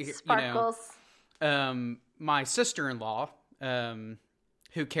 like Sparkles. My sister-in-law,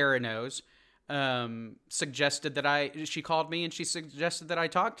 who Kara knows, suggested that she called me and she suggested that I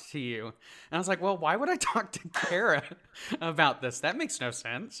talked to you. And I was like, well, why would I talk to Kara about this? That makes no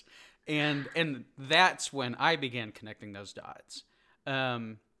sense. And that's when I began connecting those dots.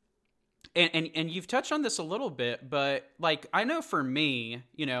 And you've touched on this a little bit, but like, I know for me,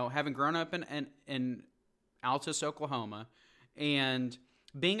 having grown up in Altus, Oklahoma, and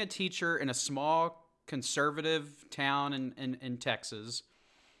being a teacher in a small conservative town in Texas,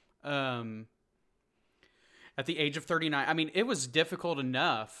 at the age of 39, I mean, it was difficult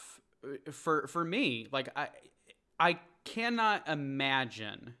enough for me. Like, I cannot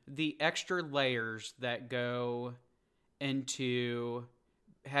imagine the extra layers that go into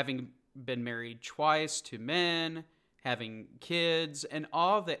having been married twice to men, having kids, and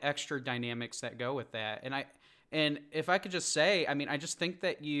all the extra dynamics that go with that. And if I could just say, I mean, I just think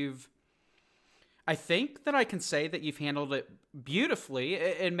that I think that I can say that you've handled it beautifully,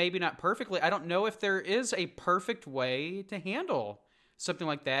 and maybe not perfectly. I don't know if there is a perfect way to handle something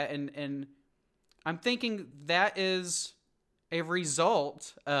like that. And I'm thinking that is a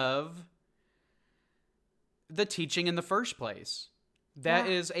result of the teaching in the first place. That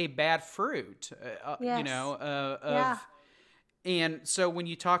is a bad fruit, Yes. And so when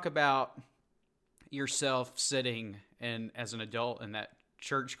you talk about yourself sitting as an adult in that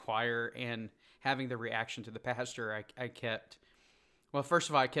church choir and having the reaction to the pastor, I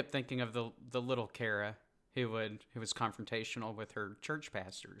kept thinking of the little Kara who was confrontational with her church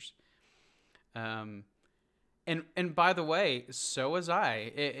pastors. And by the way, so was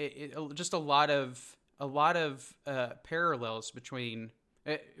I. Just a lot of parallels between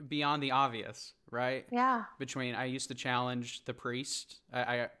beyond the obvious, right? Yeah. Between, I used to challenge the priest.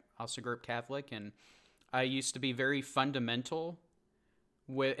 I also grew up Catholic, and I used to be very fundamental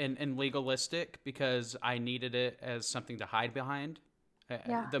and legalistic because I needed it as something to hide behind.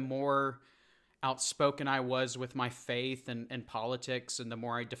 The more outspoken I was with my faith and politics, and the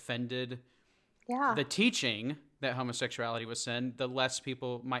more I defended the teaching that homosexuality was sin, the less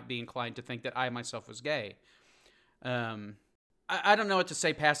people might be inclined to think that I myself was gay. I don't know what to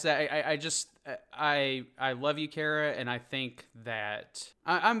say past that. I just I love you, Kara, and I think that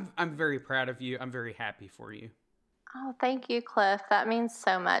I'm very proud of you. I'm very happy for you. Oh, thank you, Cliff. That means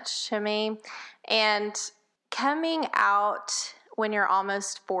so much to me. And coming out when you're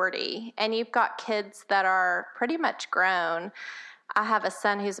almost 40 and you've got kids that are pretty much grown. I have a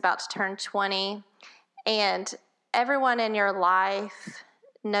son who's about to turn 20, and everyone in your life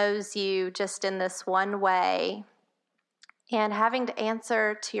knows you just in this one way. And having to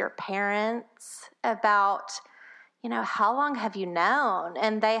answer to your parents about, how long have you known?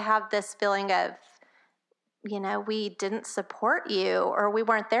 And they have this feeling of, we didn't support you or we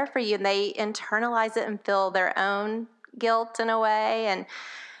weren't there for you. And they internalize it and feel their own guilt in a way. And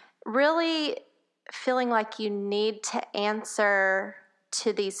really feeling like you need to answer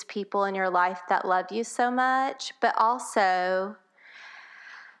to these people in your life that love you so much. But also,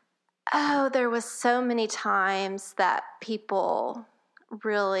 there was so many times that people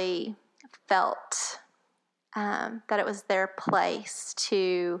really felt that it was their place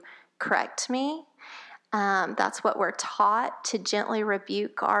to correct me. That's what we're taught, to gently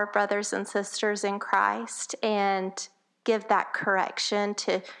rebuke our brothers and sisters in Christ and give that correction,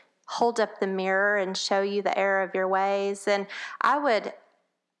 to hold up the mirror and show you the error of your ways. And I would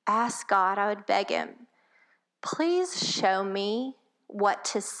ask God, I would beg him, please show me what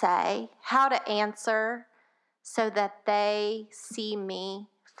to say, how to answer, so that they see me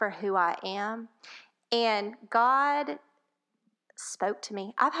for who I am. And God spoke to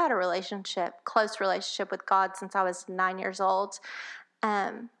me. I've had a close relationship with God since I was 9 years old.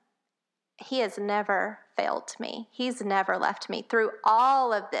 He has never failed me. He's never left me. Through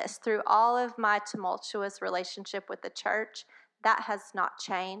all of this, through all of my tumultuous relationship with the church, that has not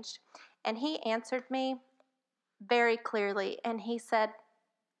changed. And he answered me very clearly, and he said,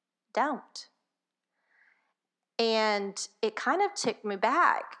 don't. And it kind of took me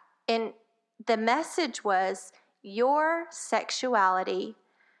back. And the message was, your sexuality,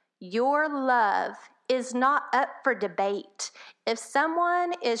 your love is not up for debate. If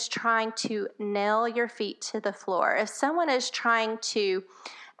someone is trying to nail your feet to the floor, if someone is trying to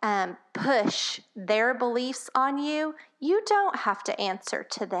push their beliefs on you, you don't have to answer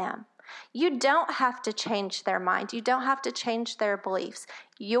to them. You don't have to change their mind. You don't have to change their beliefs.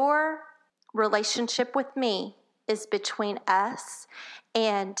 Your relationship with me is between us,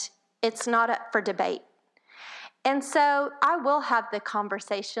 and it's not up for debate. And so I will have the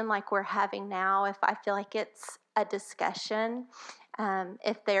conversation like we're having now if I feel like it's a discussion,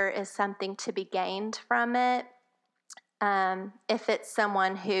 if there is something to be gained from it, if it's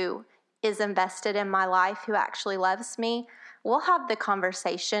someone who is invested in my life, who actually loves me, we'll have the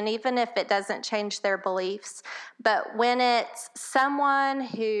conversation, even if it doesn't change their beliefs. But when it's someone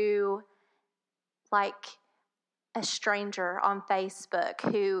who, like a stranger on Facebook,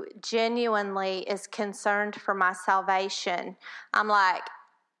 who genuinely is concerned for my salvation, I'm like,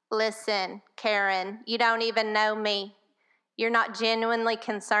 listen, Karen, you don't even know me. You're not genuinely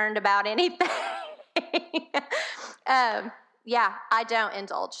concerned about anything. Yeah, I don't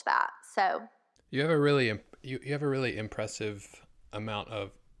indulge that. So you have a really impressive amount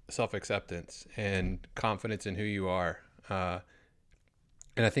of self-acceptance and confidence in who you are.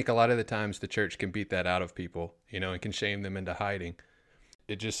 And I think a lot of the times the church can beat that out of people, and can shame them into hiding.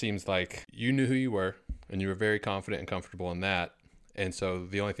 It just seems like you knew who you were, and you were very confident and comfortable in that. And so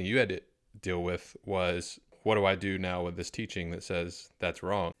the only thing you had to deal with was, what do I do now with this teaching that says that's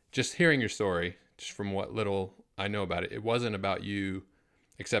wrong? Just hearing your story, just from what little I know about it, it wasn't about you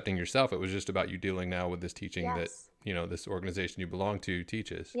accepting yourself. It was just about you dealing now with this teaching that, this organization you belong to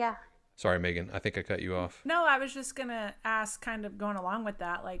teaches. Yeah. Sorry, Megan, I think I cut you off. No, I was just going to ask, kind of going along with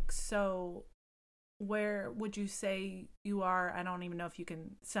that, so where would you say you are? I don't even know if you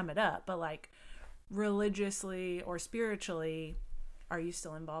can sum it up, but religiously or spiritually, are you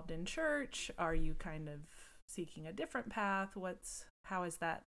still involved in church? Are you kind of seeking a different path? How has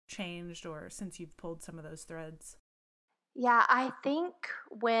that changed, or since you've pulled some of those threads? Yeah, I think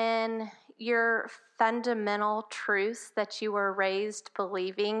when your fundamental truths that you were raised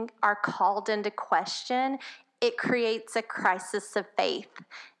believing are called into question, it creates a crisis of faith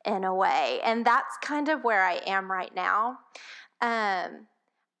in a way. And that's kind of where I am right now.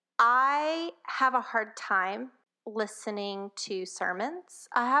 I have a hard time listening to sermons.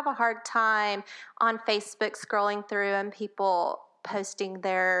 I have a hard time on Facebook scrolling through and people posting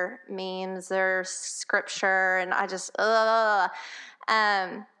their memes or scripture, and I just I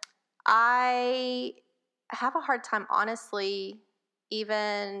have a hard time, honestly,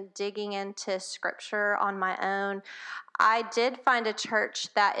 even digging into scripture on my own. I did find a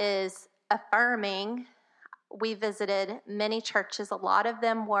church that is affirming. We visited many churches. A lot of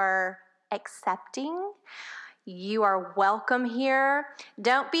them were accepting. You are welcome here.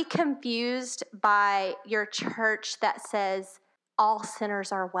 Don't be confused by your church that says all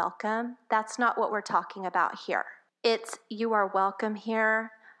sinners are welcome. That's not what we're talking about here. It's you are welcome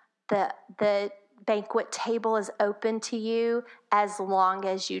here. The banquet table is open to you as long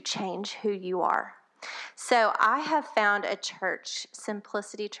as you change who you are. So I have found a church,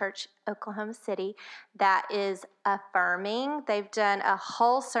 Simplicity Church, Oklahoma City, that is affirming. They've done a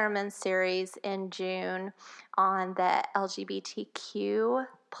whole sermon series in June on the LGBTQ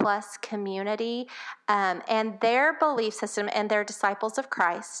plus community and their belief system, and they're disciples of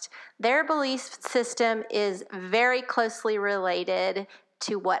Christ. Their belief system is very closely related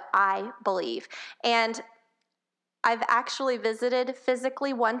to what I believe. And I've actually visited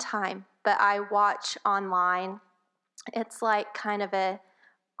physically one time, but I watch online. It's like kind of a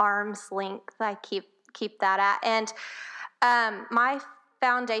arm's length. I keep that at. And my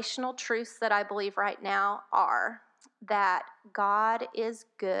foundational truths that I believe right now are that God is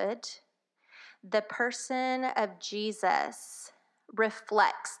good. The person of Jesus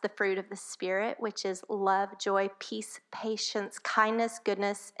reflects the fruit of the Spirit, which is love, joy, peace, patience, kindness,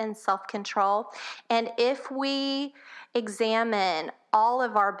 goodness, and self-control. And if we examine all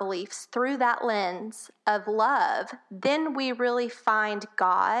of our beliefs through that lens of love, then we really find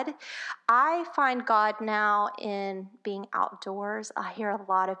God. I find God now in being outdoors. I hear a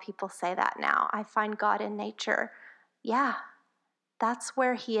lot of people say that now. I find God in nature. Yeah. That's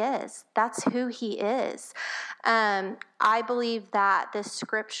where he is. That's who he is. I believe that the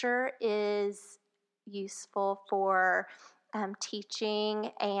scripture is useful for teaching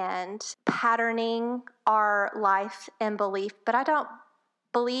and patterning our life and belief, but I don't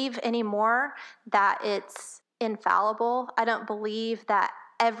believe anymore that it's infallible. I don't believe that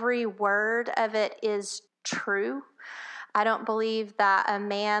every word of it is true. I don't believe that a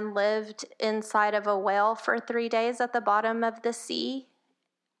man lived inside of a whale for 3 days at the bottom of the sea.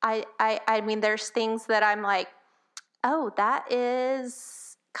 I mean, there's things that I'm like, oh, that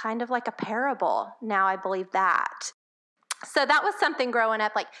is kind of like a parable. Now I believe that. So that was something growing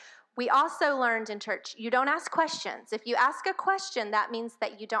up. Like, we also learned in church, you don't ask questions. If you ask a question, that means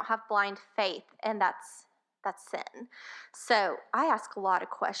that you don't have blind faith, and that's sin. So I ask a lot of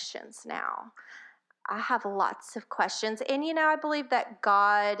questions now. I have lots of questions. And, I believe that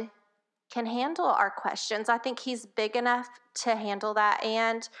God can handle our questions. I think he's big enough to handle that.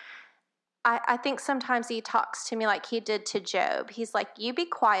 And I think sometimes he talks to me like he did to Job. He's like, you be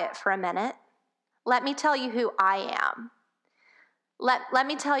quiet for a minute. Let me tell you who I am. Let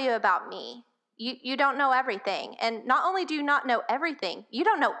me tell you about me. You don't know everything. And not only do you not know everything, you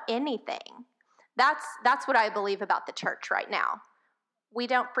don't know anything. That's what I believe about the church right now. We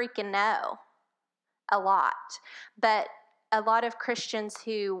don't freaking know a lot. But a lot of Christians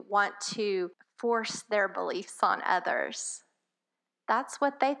who want to force their beliefs on others, that's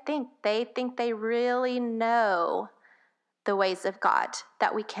what they think. They think they really know the ways of God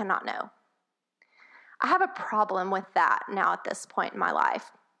that we cannot know. I have a problem with that now at this point in my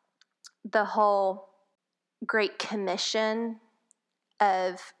life. The whole Great Commission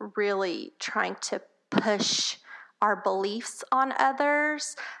of really trying to push our beliefs on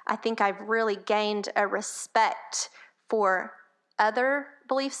others. I think I've really gained a respect for other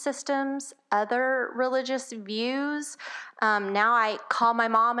belief systems, other religious views. Now I call my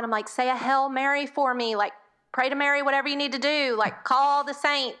mom and I'm like, say a Hail Mary for me, like pray to Mary, whatever you need to do, like call the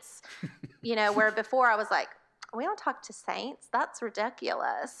saints, where before I was like, we don't talk to saints. That's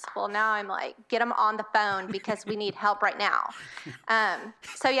ridiculous. Well, now I'm like, get them on the phone because we need help right now.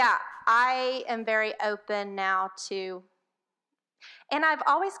 So yeah, I am very open now to, and I've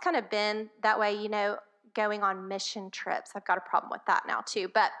always kind of been that way, going on mission trips. I've got a problem with that now too,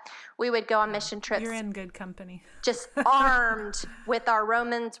 but we would go on mission trips. You're in good company. Just armed with our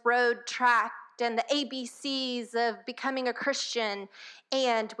Romans Road tract and the ABCs of becoming a Christian.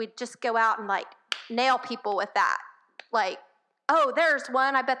 And we'd just go out and like nail people with that. Like, oh, there's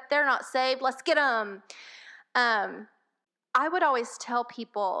one. I bet they're not saved. Let's get them. I would always tell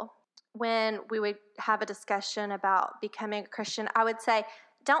people when we would have a discussion about becoming a Christian, I would say,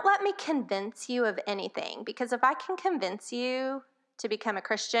 don't let me convince you of anything, because if I can convince you to become a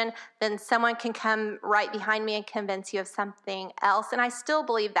Christian, then someone can come right behind me and convince you of something else. And I still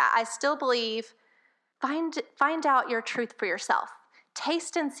believe that. I still believe find out your truth for yourself.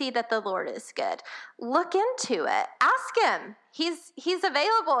 Taste and see that the Lord is good. Look into it. Ask him. He's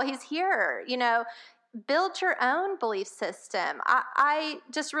available. He's here. Build your own belief system. I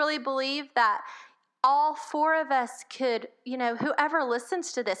just really believe that all four of us could, whoever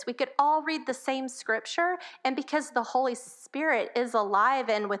listens to this, we could all read the same scripture. And because the Holy Spirit is alive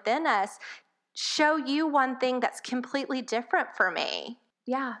and within us, show you one thing that's completely different for me.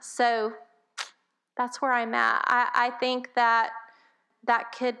 Yeah, so that's where I'm at. I think that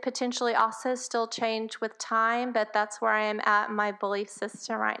could potentially also still change with time, but that's where I am at in my belief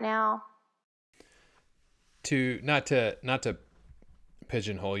system right now. Not to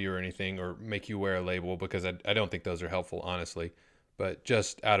pigeonhole you or anything or make you wear a label, because I don't think those are helpful, honestly, but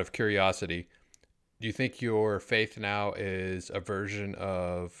just out of curiosity, do you think your faith now is a version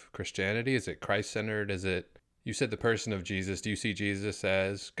of Christianity? Is it Christ-centered? Is it, you said the person of Jesus. Do you see Jesus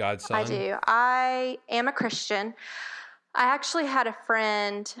as God's son? I do. I am a Christian. I actually had a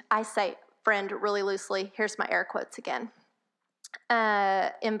friend, I say friend really loosely, here's my air quotes again,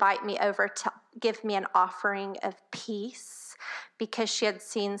 invite me over to give me an offering of peace because she had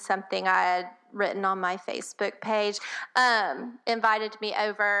seen something I had written on my Facebook page, invited me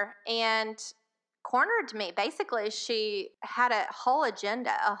over and cornered me. Basically, she had a whole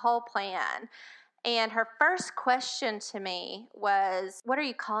agenda, a whole plan. And her first question to me was, what are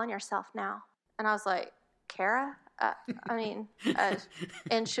you calling yourself now? And I was like, Kara?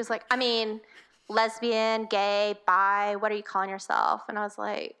 And she was like, lesbian, gay, bi, what are you calling yourself? And I was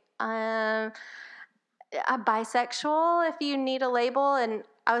like, a bisexual, if you need a label. And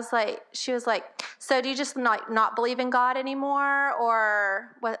she was like, so do you just not believe in God anymore?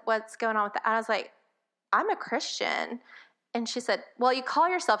 Or what's going on with that? And I was like, I'm a Christian. And she said, well, you call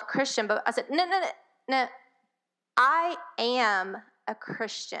yourself a Christian, but I said, no, I am a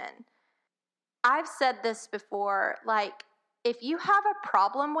Christian. I've said this before, like, if you have a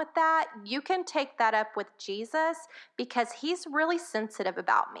problem with that, you can take that up with Jesus because he's really sensitive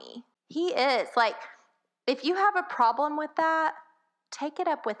about me. He is. Like, if you have a problem with that, take it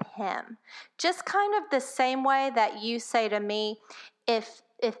up with him. Just kind of the same way that you say to me, if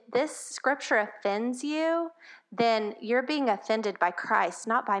this scripture offends you, then you're being offended by Christ,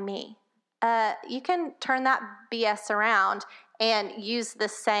 not by me. You can turn that BS around and use the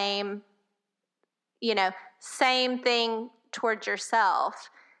same thing towards yourself.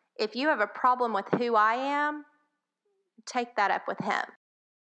 If you have a problem with who I am, take that up with him.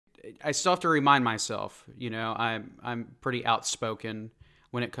 I still have to remind myself, I'm pretty outspoken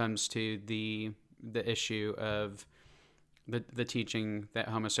when it comes to the issue of the teaching that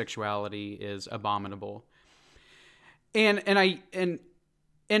homosexuality is abominable. And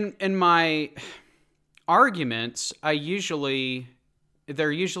in my arguments, they're usually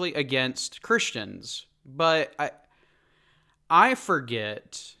against Christians, but I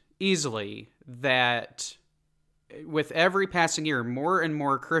forget easily that with every passing year, more and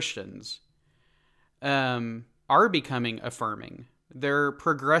more Christians are becoming affirming. They're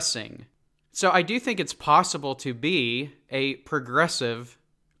progressing. So I do think it's possible to be a progressive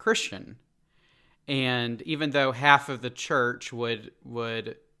Christian. And even though half of the church would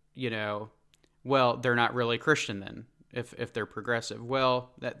well, they're not really Christian then, if they're progressive.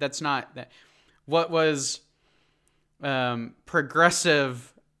 Well, that's not that. What was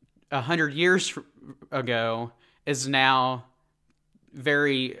progressive 100 years ago is now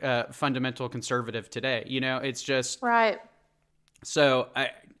very fundamental conservative today. It's just right. So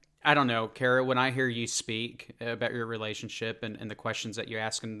I don't know, Kara, when I hear you speak about your relationship and the questions that you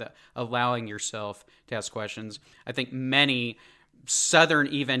ask and allowing yourself to ask questions, I think many Southern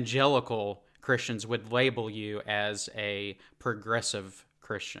evangelical Christians would label you as a progressive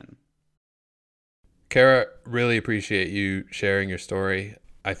Christian. Kara, really appreciate you sharing your story.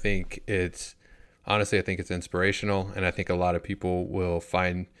 I think it's inspirational, and I think a lot of people will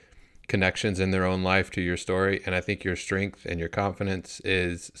find connections in their own life to your story. And I think your strength and your confidence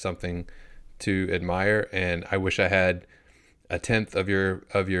is something to admire. And I wish I had a tenth of your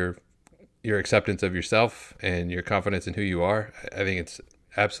acceptance of yourself and your confidence in who you are. I think it's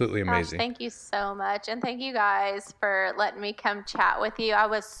absolutely amazing. Gosh, thank you so much. And thank you guys for letting me come chat with you. I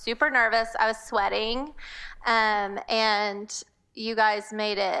was super nervous. I was sweating. And you guys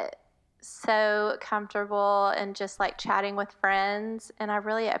made it so comfortable and just like chatting with friends. And I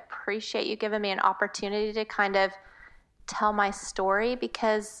really appreciate you giving me an opportunity to kind of tell my story,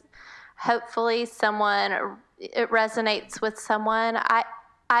 because hopefully it resonates with someone.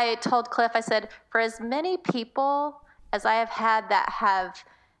 I told Cliff, I said, for as many people as I have had that have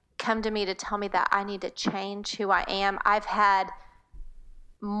come to me to tell me that I need to change who I am, I've had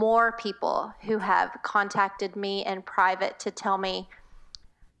more people who have contacted me in private to tell me,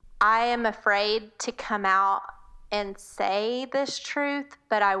 I am afraid to come out and say this truth,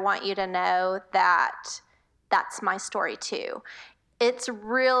 but I want you to know that that's my story too. It's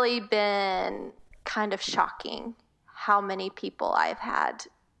really been kind of shocking how many people I've had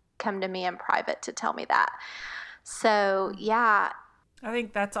come to me in private to tell me that. So, yeah. I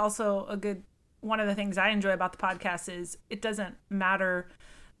think that's also one of the things I enjoy about the podcast is it doesn't matter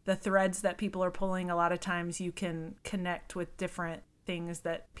the threads that people are pulling. A lot of times you can connect with different things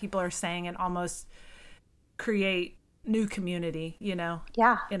that people are saying and almost create new community,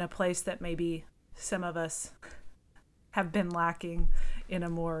 Yeah. in a place that maybe some of us have been lacking in a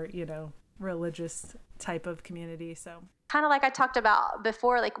more, religious type of community. So kind of like I talked about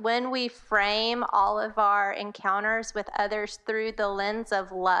before, like when we frame all of our encounters with others through the lens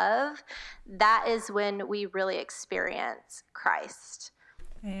of love, that is when we really experience Christ.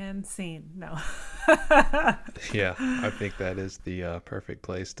 And scene. No. Yeah, I think that is the perfect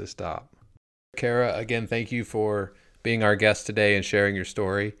place to stop. Kara, again, thank you for being our guest today and sharing your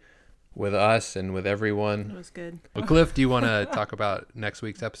story with us and with everyone. It was good. Well, Cliff, do you want to talk about next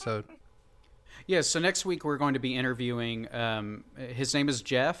week's episode? Yeah, so next week we're going to be interviewing, his name is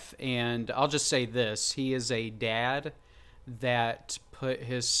Jeff, and I'll just say this. He is a dad that put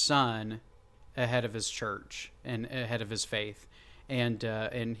his son ahead of his church and ahead of his faith,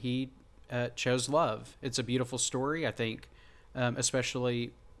 and he chose love. It's a beautiful story. I think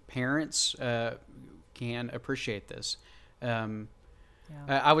especially parents can appreciate this.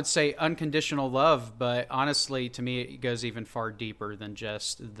 I would say unconditional love, but honestly, to me, it goes even far deeper than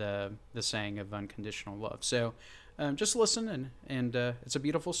just the saying of unconditional love. So just listen, and it's a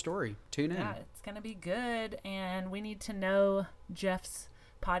beautiful story. Tune in. Yeah, it's going to be good, and we need to know Jeff's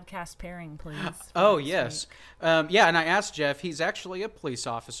podcast pairing, please. Oh, yes. Yeah, and I asked Jeff. He's actually a police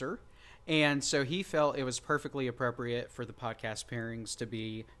officer, and so he felt it was perfectly appropriate for the podcast pairings to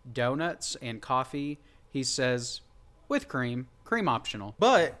be donuts and coffee. He says, with cream optional.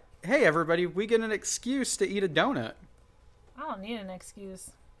 But, hey, everybody, we get an excuse to eat a donut. I don't need an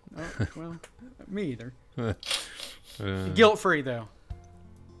excuse. Oh, well, me either. Guilt-free, though.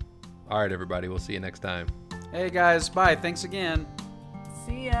 All right, everybody. We'll see you next time. Hey, guys. Bye. Thanks again.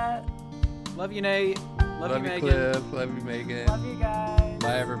 See ya. Love you, Nate. Love you, Megan. Cliff. Love you, Megan. Love you guys.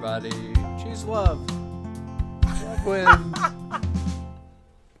 Bye, everybody. Choose love. Wins.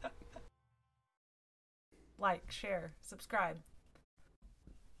 Like, share, subscribe,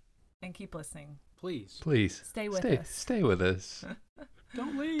 and keep listening. Please. Please. Stay with us. Stay with us.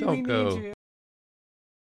 Don't leave. Don't go.